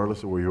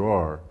 regardless of where you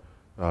are.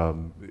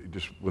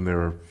 Just when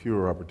there are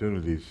fewer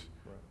opportunities,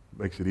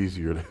 makes it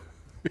easier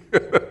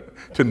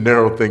to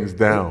narrow things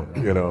down.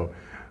 You know,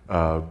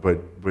 but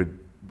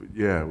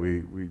yeah,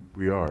 we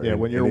are. Yeah,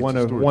 when you're one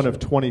of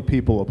 20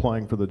 people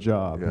applying for the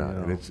job. Yeah, you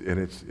know. and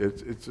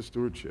it's a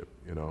stewardship.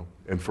 You know,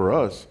 and for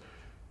us,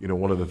 you know,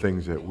 one of the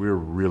things that we're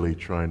really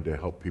trying to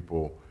help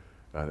people,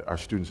 our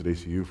students at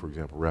ACU, for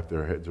example, wrap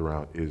their heads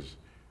around is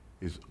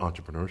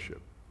entrepreneurship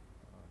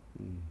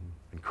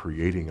and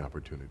creating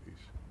opportunities,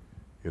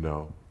 you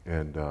know,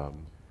 and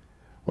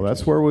well,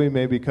 that's where we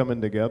may be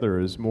coming together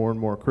as more and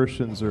more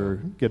Christians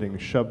are getting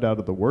shoved out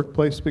of the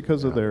workplace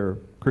because of their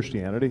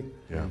Christianity.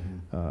 Yeah.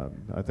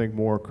 I think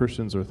more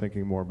Christians are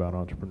thinking more about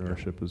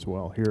entrepreneurship as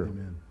well here.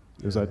 Amen.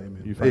 Is that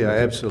Amen. you find Yeah, that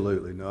too?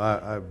 absolutely. No,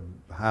 I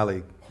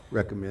highly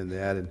recommend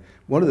that. And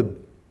one of the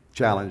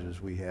challenges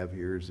we have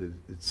here is that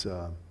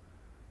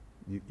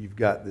you've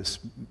got this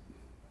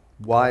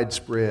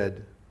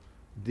widespread,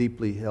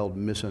 deeply held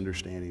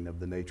misunderstanding of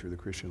the nature of the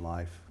Christian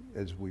life,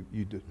 as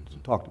you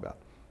talked about.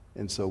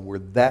 And so where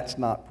that's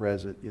not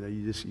present, you know,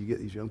 you get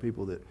these young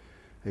people that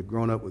have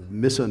grown up with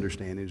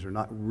misunderstandings or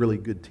not really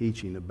good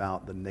teaching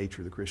about the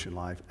nature of the Christian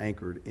life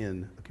anchored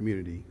in a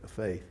community of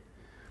faith.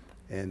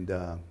 And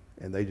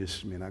they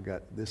just, I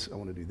got this, I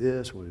want to do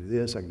this, I want to do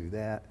this, I can do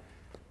that.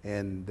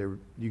 And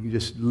you can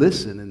just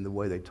listen in the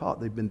way they talk.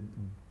 They've been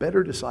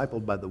better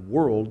discipled by the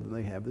world than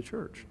they have the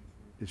church.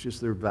 It's just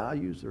their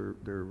values,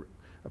 their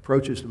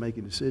approaches to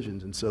making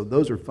decisions. And so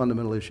those are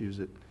fundamental issues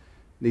that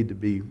need to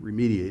be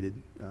remediated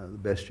the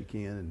best you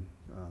can. And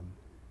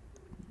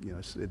you know,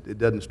 it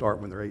doesn't start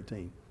when they're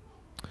 18.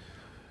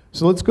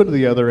 So let's go to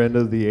the other end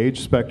of the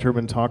age spectrum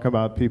and talk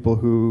about people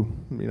who,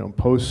 you know,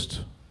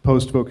 post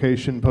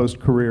vocation, post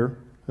career,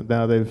 and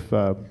now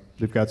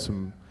they've got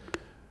some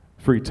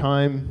free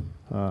time.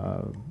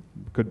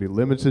 Could be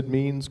limited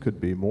means,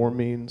 could be more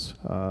means.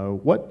 A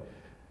lot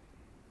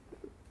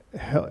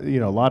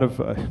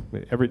of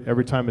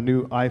every time a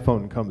new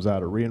iPhone comes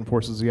out, it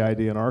reinforces the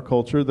idea in our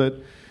culture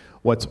that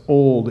what's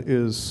old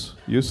is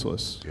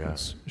useless. Yeah.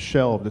 It's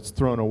shelved. It's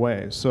thrown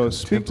away. So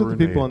speak to the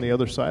people on the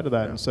other side of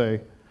that and say,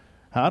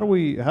 how do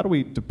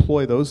we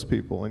deploy those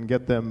people and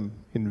get them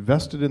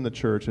invested in the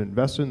church,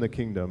 invested in the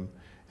kingdom,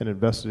 and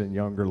invested in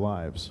younger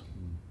lives?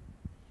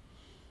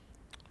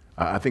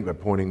 I think by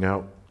pointing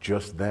out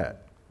just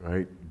that,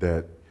 right,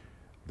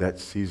 that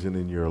season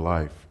in your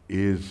life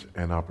is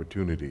an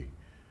opportunity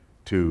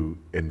to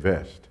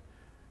invest.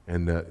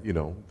 And that, you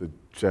know, the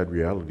sad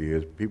reality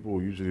is people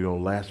usually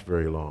don't last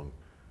very long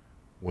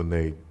when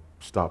they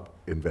stop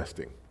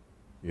investing,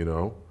 you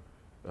know.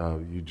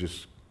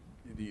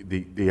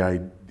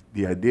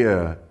 The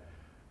idea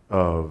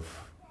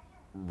of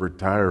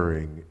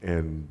retiring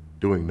and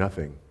doing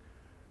nothing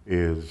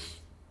is,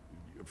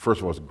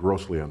 first of all, it's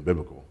grossly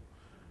unbiblical.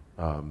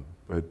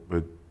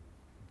 But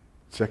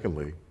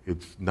secondly,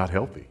 it's not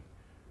healthy.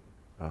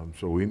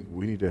 So we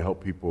need to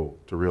help people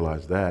to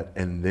realize that,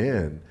 and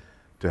then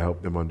to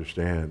help them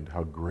understand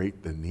how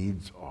great the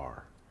needs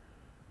are.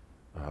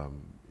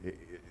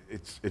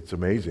 It's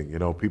amazing, you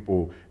know,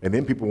 people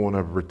want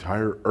to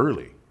retire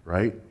early,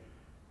 right?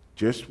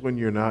 Just when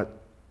you're not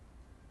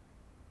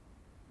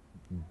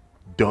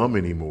dumb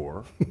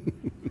anymore,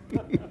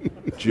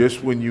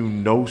 just when you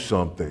know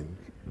something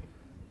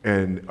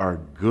and are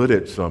good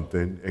at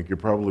something and could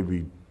probably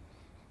be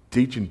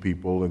teaching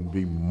people and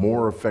be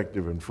more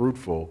effective and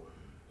fruitful,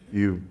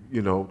 you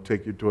know,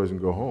 take your toys and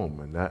go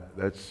home, and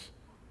that's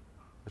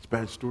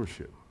bad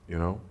stewardship, you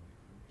know.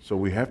 So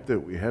we have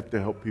to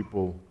help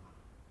people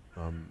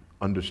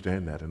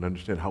understand that and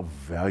understand how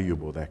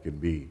valuable that can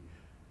be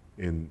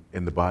in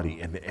the body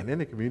and in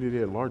the community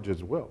at large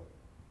as well.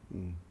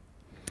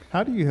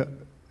 How do you?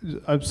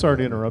 I'm sorry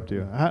to interrupt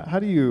you. How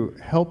do you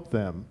help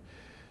them,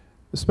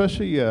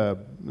 especially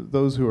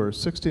those who are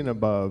 60 and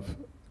above,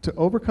 to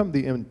overcome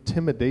the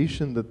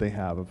intimidation that they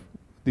have of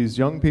these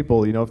young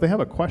people? You know, if they have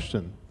a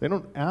question, they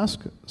don't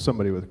ask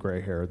somebody with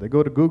gray hair. They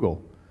go to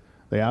Google.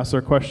 They ask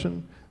their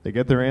question, they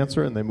get their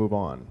answer, and they move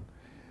on.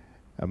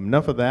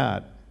 Enough of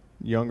that.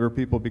 younger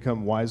people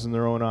become wise in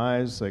their own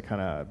eyes. They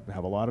kind of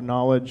have a lot of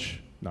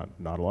knowledge, not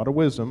a lot of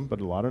wisdom,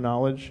 but a lot of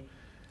knowledge.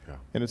 Yeah.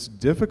 And it's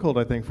difficult,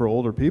 I think, for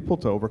older people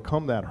to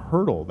overcome that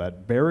hurdle,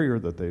 that barrier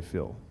that they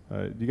feel.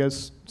 Do you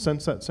guys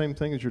sense that same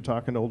thing as you're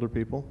talking to older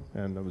people?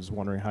 And I was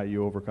wondering how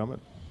you overcome it.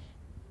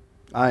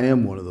 I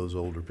am one of those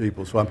older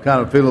people, so I'm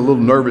kind of feeling a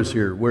little nervous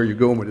here where you're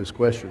going with this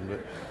question. But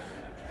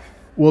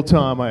Well,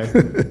 Tom, I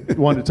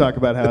wanted to talk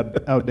about how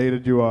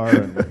outdated you are.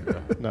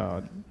 And,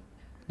 no,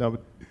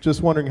 but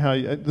just wondering how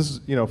this is,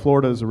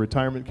 Florida is a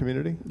retirement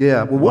community.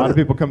 Yeah, well, a lot of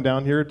people come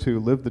down here to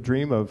live the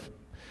dream of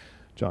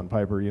John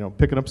Piper,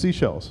 picking up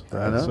seashells.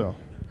 I know. So,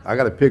 I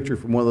got a picture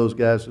from one of those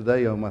guys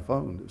today on my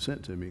phone that was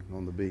sent to me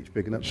on the beach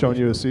picking up. showing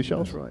you a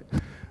seashell. That's right.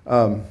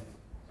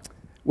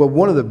 Well,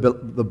 one of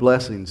the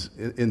blessings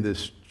in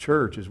this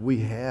church is we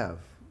have,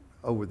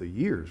 over the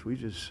years, we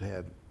just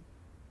had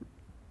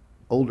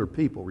older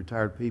people,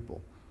 retired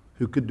people,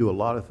 who could do a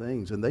lot of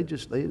things, and they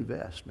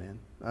invest, man.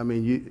 I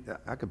mean,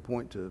 I could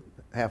point to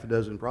half a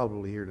dozen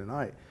probably here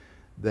tonight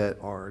that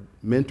are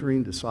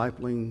mentoring,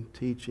 discipling,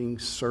 teaching,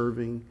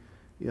 serving,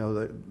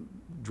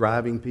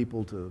 driving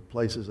people to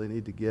places they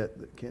need to get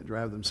that can't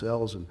drive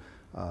themselves, and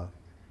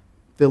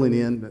filling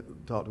in.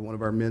 Talked to one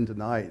of our men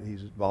tonight, and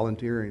he's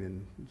volunteering,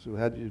 and so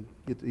how'd you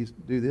get to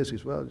do this? He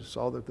said, well, I just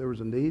saw that there was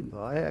a need, and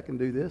thought, hey, I can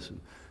do this, and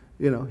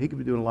he could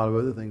be doing a lot of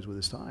other things with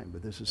his time,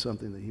 but this is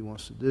something that he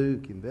wants to do,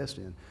 can invest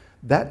in.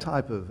 That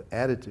type of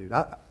attitude.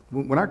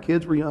 When our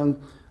kids were young,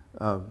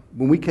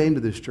 when we came to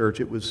this church,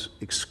 it was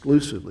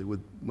exclusively with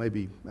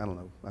maybe, I don't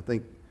know, I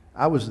think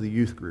I was the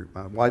youth group.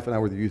 My wife and I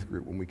were the youth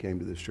group when we came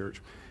to this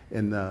church.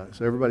 And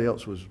so everybody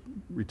else was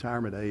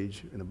retirement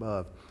age and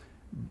above.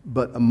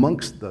 But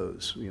amongst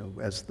those,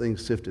 as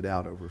things sifted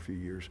out over a few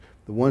years,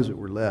 the ones that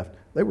were left,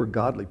 they were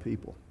godly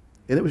people.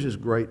 And it was just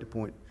great to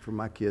point, for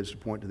my kids to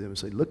point to them and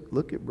say,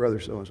 look at brother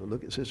so-and-so,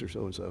 look at sister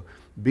so-and-so.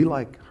 Be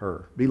like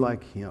her, be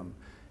like him.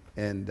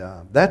 And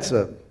that's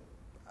I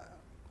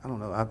don't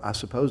know, I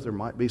suppose there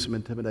might be some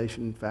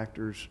intimidation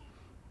factors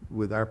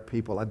with our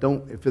people.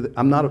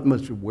 I'm not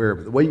much aware of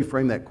it. The way you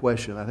frame that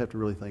question, I'd have to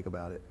really think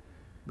about it,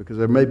 because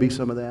there may be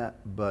some of that,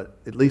 but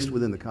at least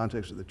within the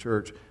context of the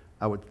church,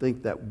 I would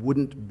think that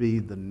wouldn't be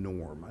the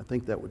norm. I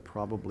think that would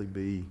probably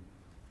be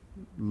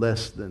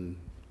less than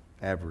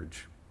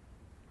average,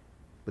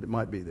 but it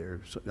might be there.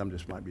 So I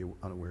just might be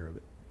unaware of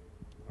it.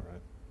 All right.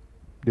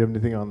 Do you have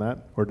anything on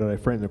that, or did I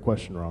frame the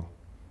question wrong?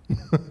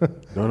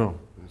 No.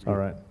 All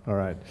right.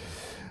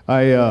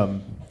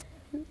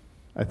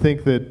 I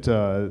think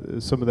that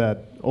some of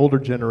that older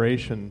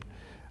generation,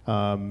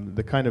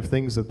 the kind of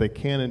things that they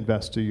can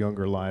invest to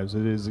younger lives,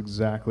 it is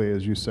exactly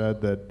as you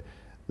said, that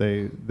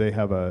they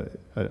have a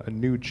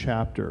new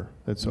chapter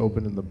that's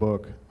open in the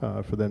book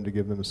for them to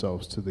give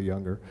themselves to the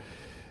younger.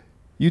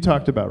 You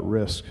talked about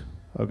risk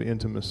of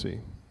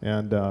intimacy,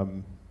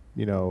 and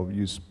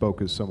you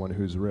spoke as someone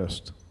who's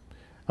risked.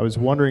 I was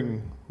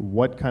wondering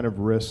what kind of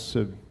risks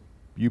have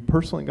you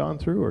personally gone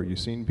through, or you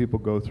seen people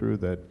go through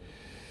that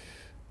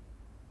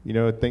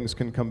things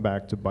can come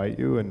back to bite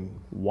you, and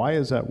why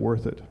is that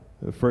worth it?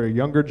 For a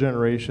younger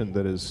generation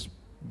that is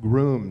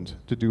groomed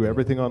to do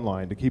everything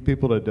online, to keep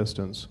people at a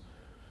distance,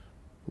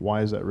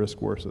 why is that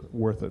risk worth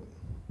it?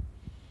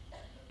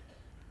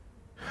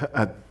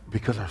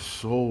 Because our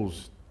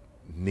souls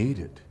need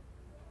it.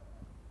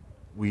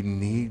 We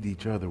need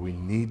each other. We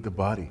need the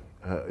body.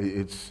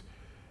 It's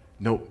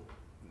no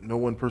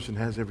one person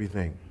has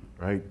everything,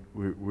 right?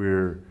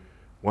 We're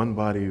one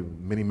body,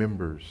 many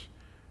members.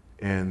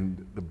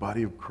 And the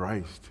body of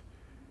Christ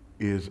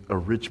is a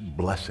rich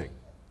blessing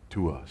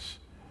to us,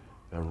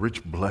 a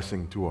rich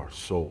blessing to our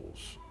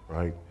souls,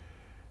 right?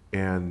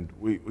 And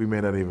we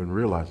may not even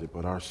realize it,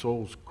 but our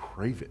souls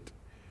crave it,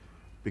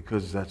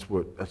 because that's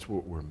what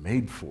we're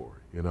made for,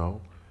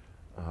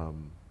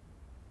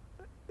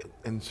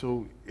 and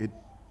so it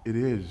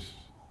is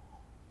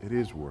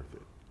worth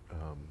it.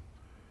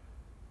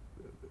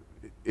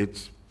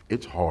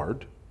 It's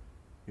hard,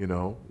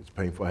 it's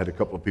painful. I had a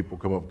couple of people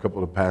come up, a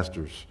couple of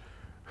pastors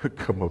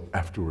come up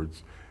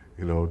afterwards,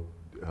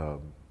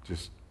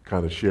 just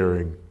kind of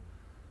sharing,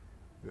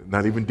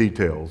 not even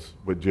details,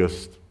 but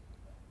just,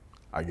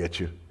 I get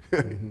you.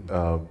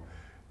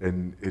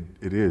 And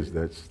it is,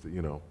 that's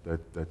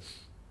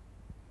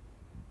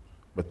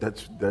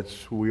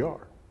who we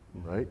are,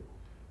 right?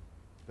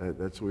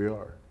 That's who we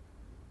are.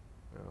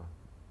 Yeah.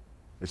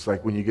 It's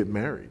like when you get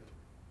married,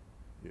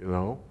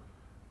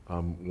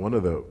 one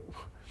of the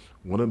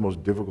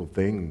most difficult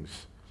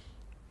things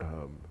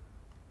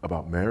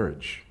about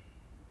marriage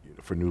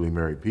for newly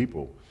married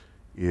people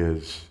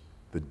is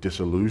the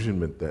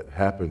disillusionment that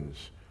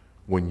happens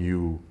when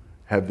you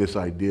have this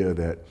idea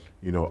that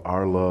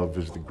our love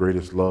is the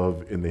greatest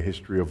love in the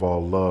history of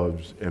all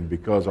loves, and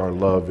because our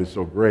love is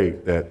so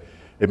great that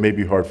it may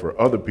be hard for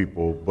other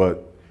people,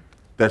 but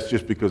that's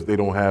just because they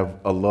don't have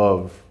a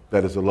love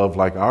that is a love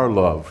like our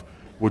love,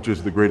 which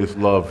is the greatest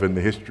love in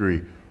the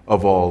history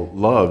of all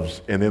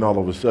loves. And then all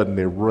of a sudden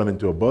they run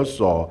into a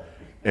buzzsaw,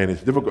 and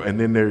it's difficult, and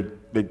then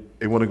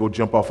they want to go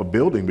jump off a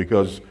building,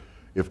 because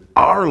if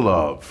our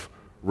love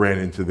ran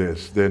into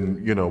this,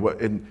 then, you know,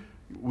 and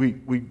we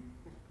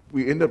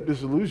end up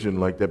disillusioned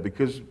like that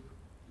because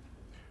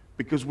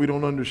we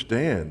don't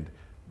understand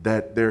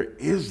that there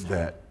is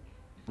that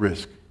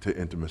risk to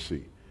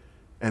intimacy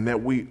and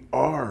that we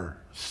are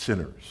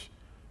sinners.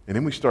 And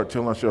then we start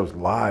telling ourselves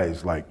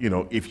lies like, you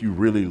know, if you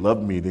really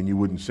loved me, then you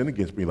wouldn't sin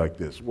against me like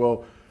this.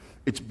 Well,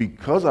 it's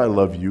because I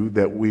love you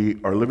that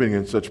we are living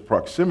in such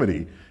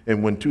proximity.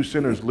 And when two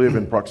sinners live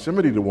in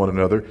proximity to one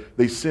another,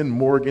 they sin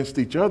more against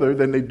each other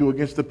than they do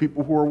against the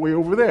people who are way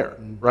over there,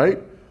 right?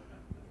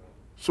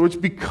 So it's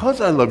because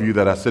I love you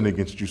that I sin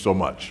against you so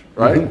much,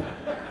 right?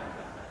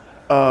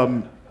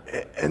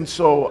 And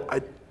so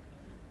I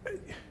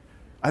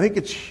think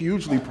it's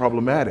hugely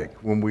problematic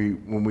when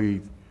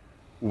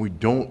we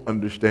don't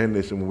understand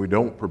this and when we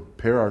don't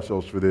prepare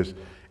ourselves for this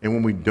and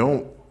when we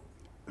don't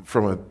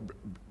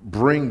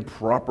bring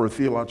proper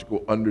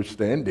theological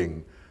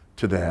understanding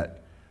to that,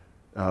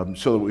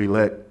 so that we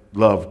let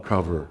love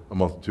cover a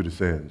multitude of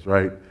sins,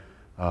 right?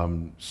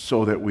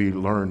 So that we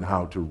learn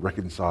how to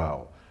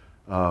reconcile.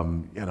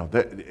 You know,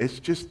 it's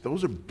just,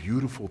 those are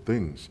beautiful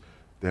things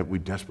that we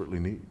desperately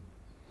need.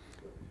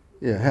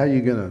 Yeah, how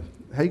you gonna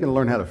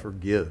learn how to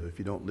forgive if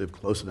you don't live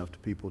close enough to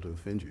people to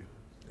offend you?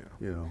 Yeah.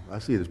 You know, I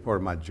see it as part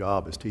of my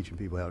job is teaching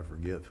people how to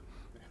forgive.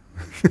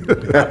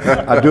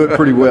 I do it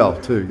pretty well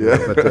too. Yeah,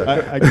 but,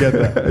 I get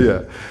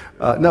that.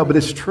 Yeah, no, but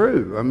it's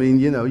true. I mean,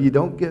 you know, you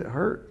don't get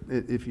hurt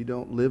if you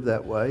don't live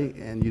that way,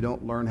 and you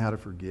don't learn how to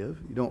forgive.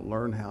 You don't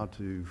learn how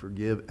to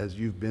forgive as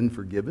you've been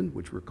forgiven,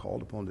 which we're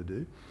called upon to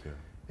do. Yeah.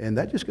 And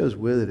that just goes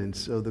with it. And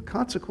so the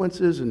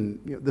consequences, and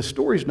you know, the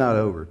story's not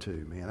over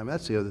too, man. I mean,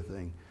 that's the other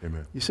thing.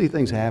 Amen. You see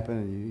things happen,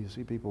 and you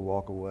see people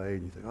walk away,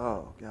 and you think,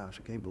 oh gosh,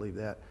 I can't believe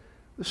that.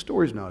 The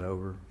story's not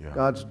over.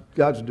 Yeah.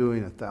 God's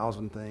doing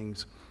 1,000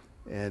 things.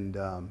 And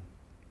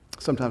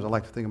sometimes I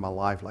like to think of my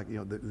life like, you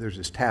know, there's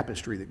this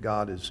tapestry that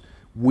God is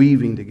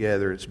weaving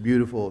together. It's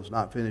beautiful. It's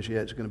not finished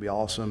yet. It's going to be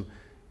awesome.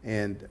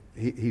 And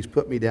He's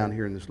put me down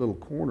here in this little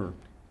corner.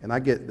 And I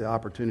get the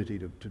opportunity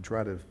to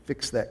try to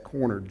fix that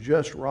corner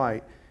just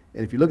right.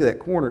 And if you look at that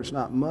corner, it's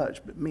not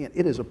much. But, man,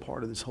 it is a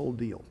part of this whole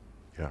deal.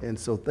 Yeah. And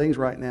so things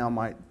right now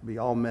might be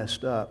all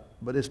messed up,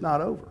 but it's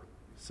not over.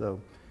 So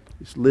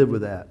just live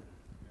with that.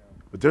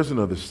 But there's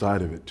another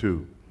side of it,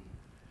 too.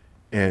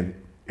 And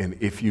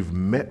if you've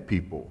met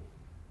people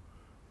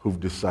who've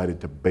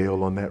decided to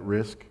bail on that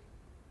risk,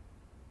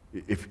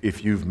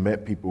 if you've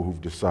met people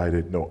who've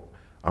decided, no,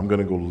 I'm going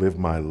to go live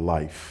my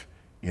life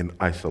in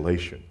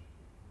isolation,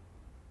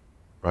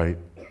 right?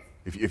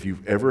 If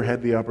you've ever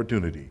had the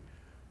opportunity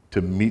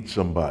to meet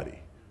somebody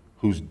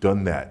who's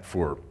done that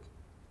for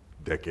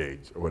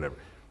decades or whatever,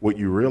 what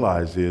you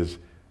realize is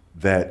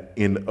that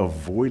in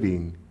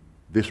avoiding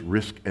this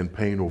risk and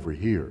pain over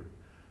here,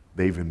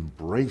 they've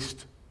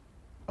embraced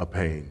a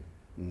pain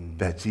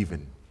that's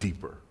even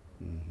deeper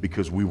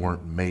because we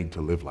weren't made to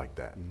live like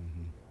that.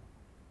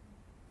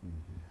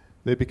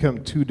 They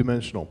become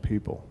two-dimensional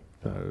people,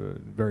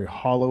 very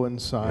hollow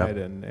inside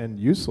and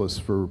useless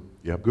for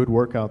good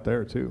work out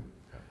there too.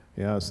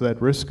 Yeah, so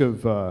that risk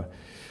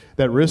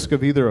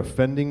of either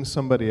offending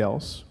somebody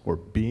else or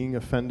being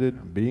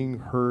offended, being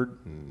hurt,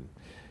 and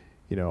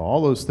you know,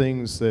 all those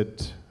things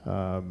that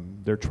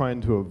they're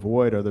trying to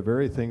avoid are the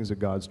very things that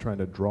God's trying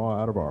to draw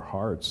out of our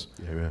hearts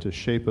to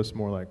shape us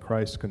more like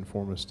Christ,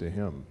 conform us to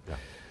Him. Yeah.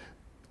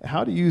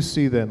 How do you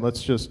see then,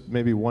 let's just,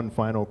 maybe one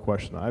final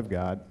question I've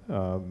got,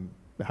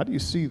 how do you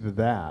see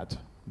that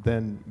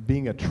then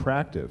being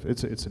attractive?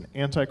 It's an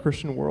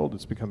anti-Christian world,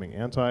 it's becoming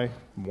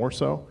more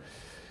so.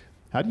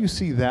 How do you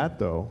see that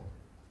though,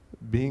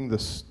 being the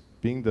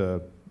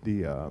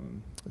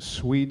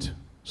sweet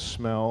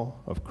smell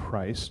of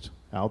Christ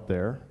out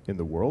there in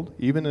the world,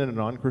 even in a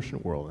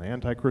non-Christian world, an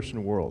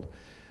anti-Christian world?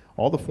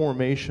 All the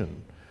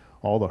formation,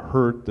 all the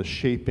hurt, the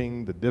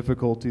shaping, the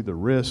difficulty, the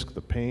risk,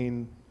 the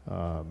pain,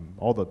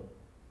 all the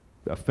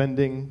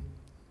offending,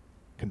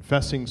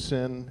 confessing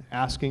sin,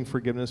 asking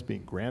forgiveness,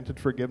 being granted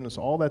forgiveness,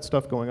 all that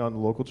stuff going on in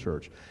the local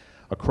church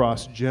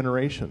across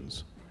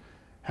generations.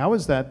 How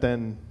is that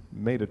then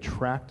made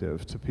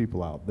attractive to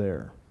people out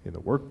there in the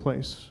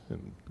workplace,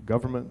 in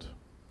government,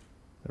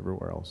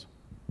 everywhere else?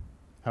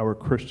 How are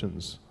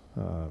Christians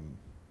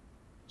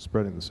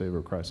spreading the savor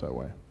of Christ that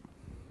way?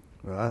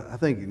 Well, I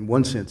think in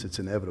one sense it's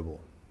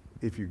inevitable.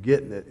 If you're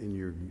getting it and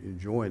you're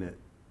enjoying it,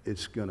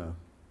 it's going to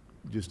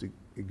just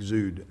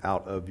exude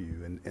out of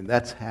you. And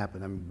that's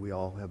happened. I mean, we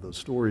all have those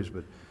stories,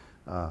 but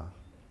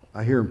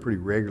I hear them pretty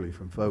regularly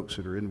from folks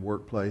that are in the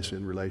workplace,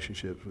 in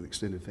relationships with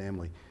extended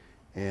family,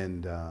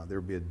 and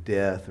there'll be a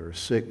death or a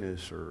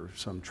sickness or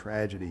some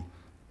tragedy,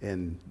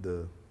 and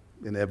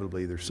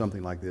inevitably there's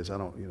something like this.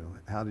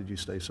 How did you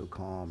stay so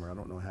calm? Or I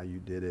don't know how you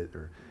did it.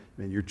 Or,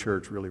 I mean, your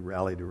church really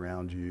rallied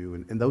around you.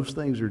 And those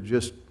things are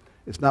just,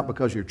 it's not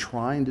because you're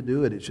trying to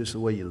do it, it's just the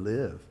way you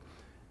live.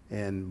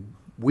 And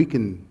we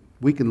can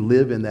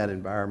live in that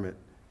environment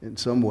in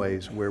some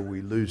ways where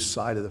we lose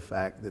sight of the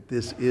fact that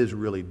this is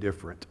really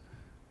different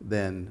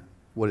than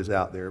what is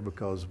out there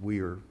because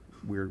we're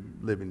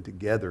living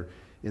together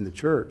in the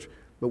church.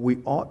 But we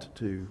ought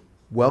to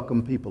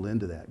welcome people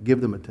into that. Give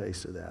them a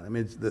taste of that. I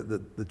mean,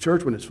 the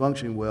church, when it's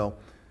functioning well,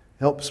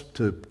 helps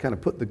to kind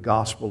of put the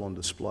gospel on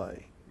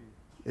display.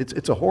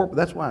 It's a horrible,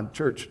 that's why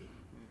church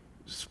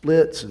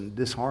splits and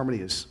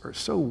disharmony are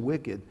so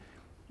wicked,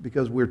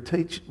 because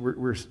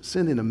we're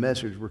sending a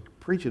message, we're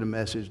preaching a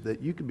message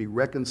that you can be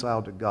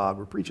reconciled to God.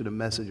 We're preaching a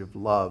message of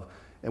love,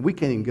 and we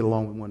can't even get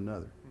along with one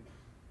another.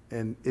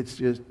 And it's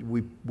just,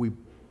 we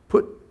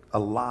put a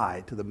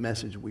lie to the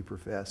message we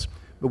profess.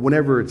 But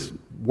whenever it's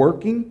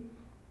working,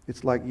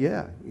 it's like,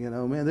 yeah, you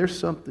know, man, there's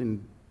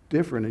something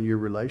different in your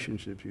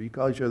relationships. You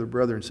call each other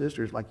brother and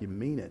sister, it's like you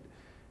mean it.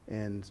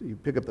 And you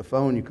pick up the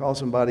phone, you call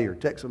somebody or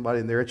text somebody,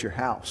 and they're at your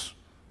house.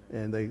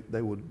 And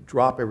they will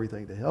drop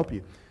everything to help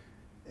you.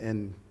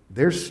 And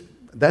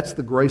that's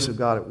the grace of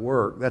God at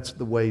work. That's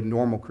the way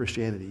normal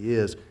Christianity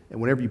is. And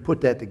whenever you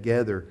put that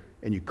together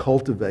and you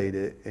cultivate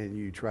it and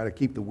you try to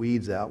keep the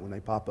weeds out when they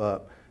pop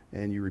up,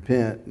 and you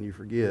repent and you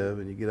forgive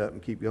and you get up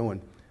and keep going,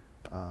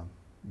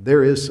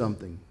 there is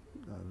something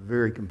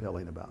very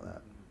compelling about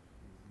that.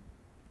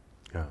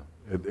 Yeah,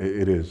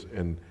 it is.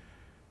 And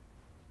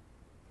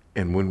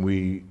when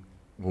we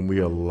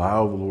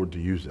allow the Lord to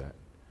use that,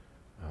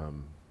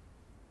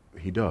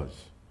 He does.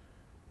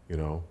 You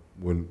know,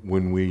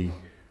 when we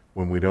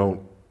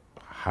don't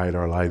hide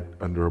our light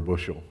under a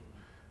bushel,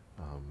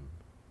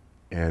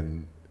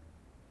 and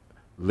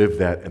live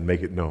that and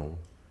make it known,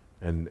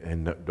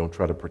 and don't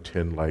try to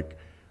pretend like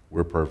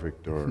we're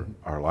perfect or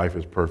our life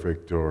is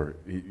perfect or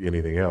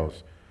anything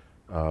else.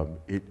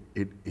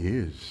 It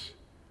is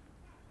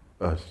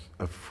a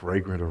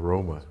fragrant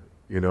aroma,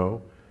 you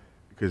know,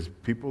 because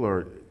people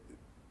are.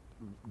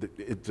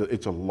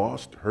 It's a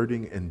lost,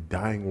 hurting, and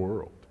dying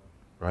world,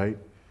 right?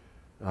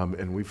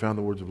 And we found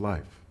the words of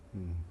life.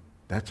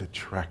 That's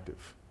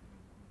attractive,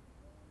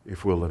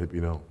 if we'll let it be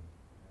known.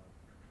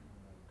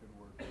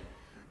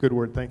 Good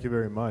word. Thank you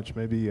very much.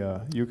 Maybe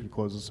you could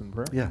close us in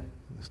prayer. Yeah,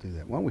 let's do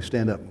that. Why don't we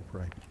stand up and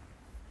pray?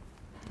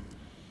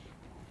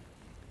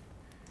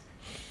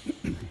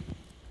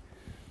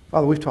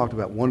 Father, we've talked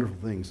about wonderful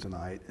things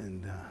tonight,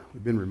 and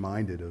we've been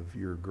reminded of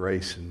your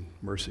grace and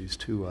mercies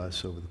to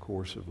us over the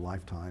course of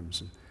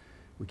lifetimes. And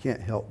we can't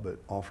help but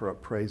offer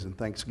up praise and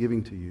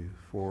thanksgiving to you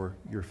for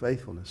your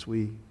faithfulness.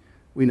 We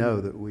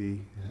know that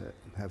we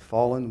have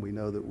fallen. We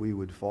know that we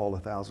would fall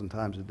 1,000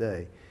 times a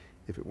day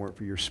if it weren't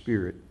for your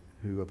Spirit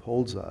who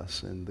upholds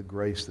us, and the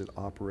grace that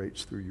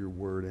operates through your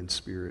word and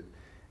Spirit,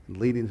 and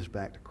leading us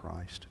back to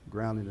Christ,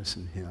 grounding us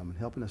in him, and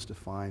helping us to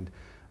find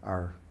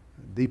our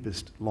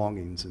deepest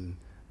longings and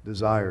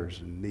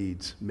desires and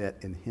needs met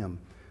in him.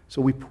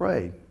 So we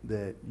pray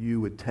that you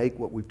would take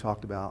what we've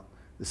talked about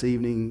this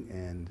evening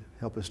and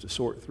help us to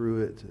sort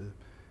through it, to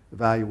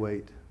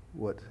evaluate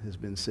what has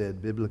been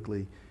said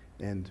biblically,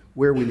 and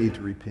where we need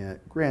to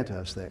repent. Grant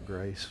us that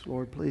grace.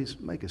 Lord, please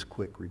make us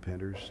quick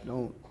repenters.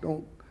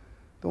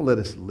 Don't let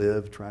us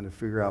live trying to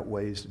figure out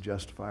ways to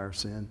justify our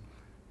sin.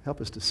 Help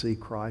us to see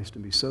Christ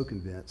and be so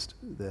convinced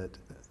that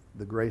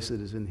the grace that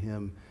is in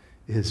him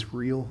is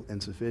real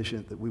and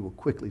sufficient that we will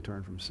quickly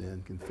turn from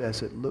sin,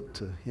 confess it, look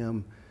to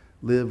him,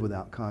 live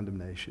without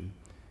condemnation.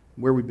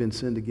 Where we've been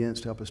sinned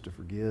against, help us to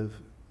forgive.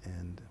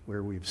 And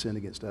where we've sinned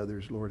against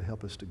others, Lord,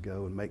 help us to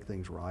go and make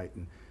things right.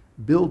 And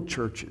build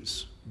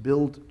churches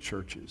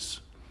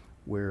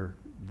where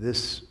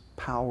this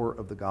power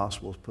of the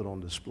gospel is put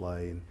on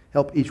display, and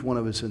help each one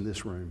of us in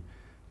this room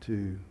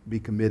to be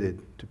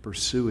committed to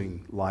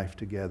pursuing life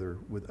together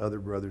with other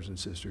brothers and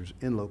sisters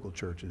in local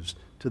churches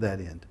to that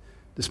end.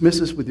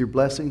 Dismiss us with your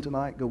blessing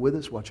tonight. Go with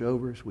us, watch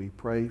over us. We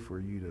pray for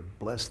you to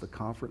bless the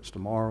conference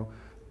tomorrow.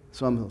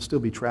 Some will still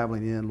be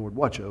traveling in. Lord,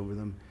 watch over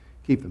them.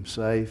 Keep them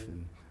safe.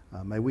 And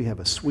may we have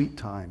a sweet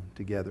time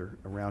together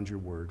around your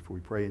word. For we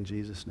pray in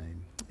Jesus'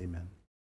 name. Amen.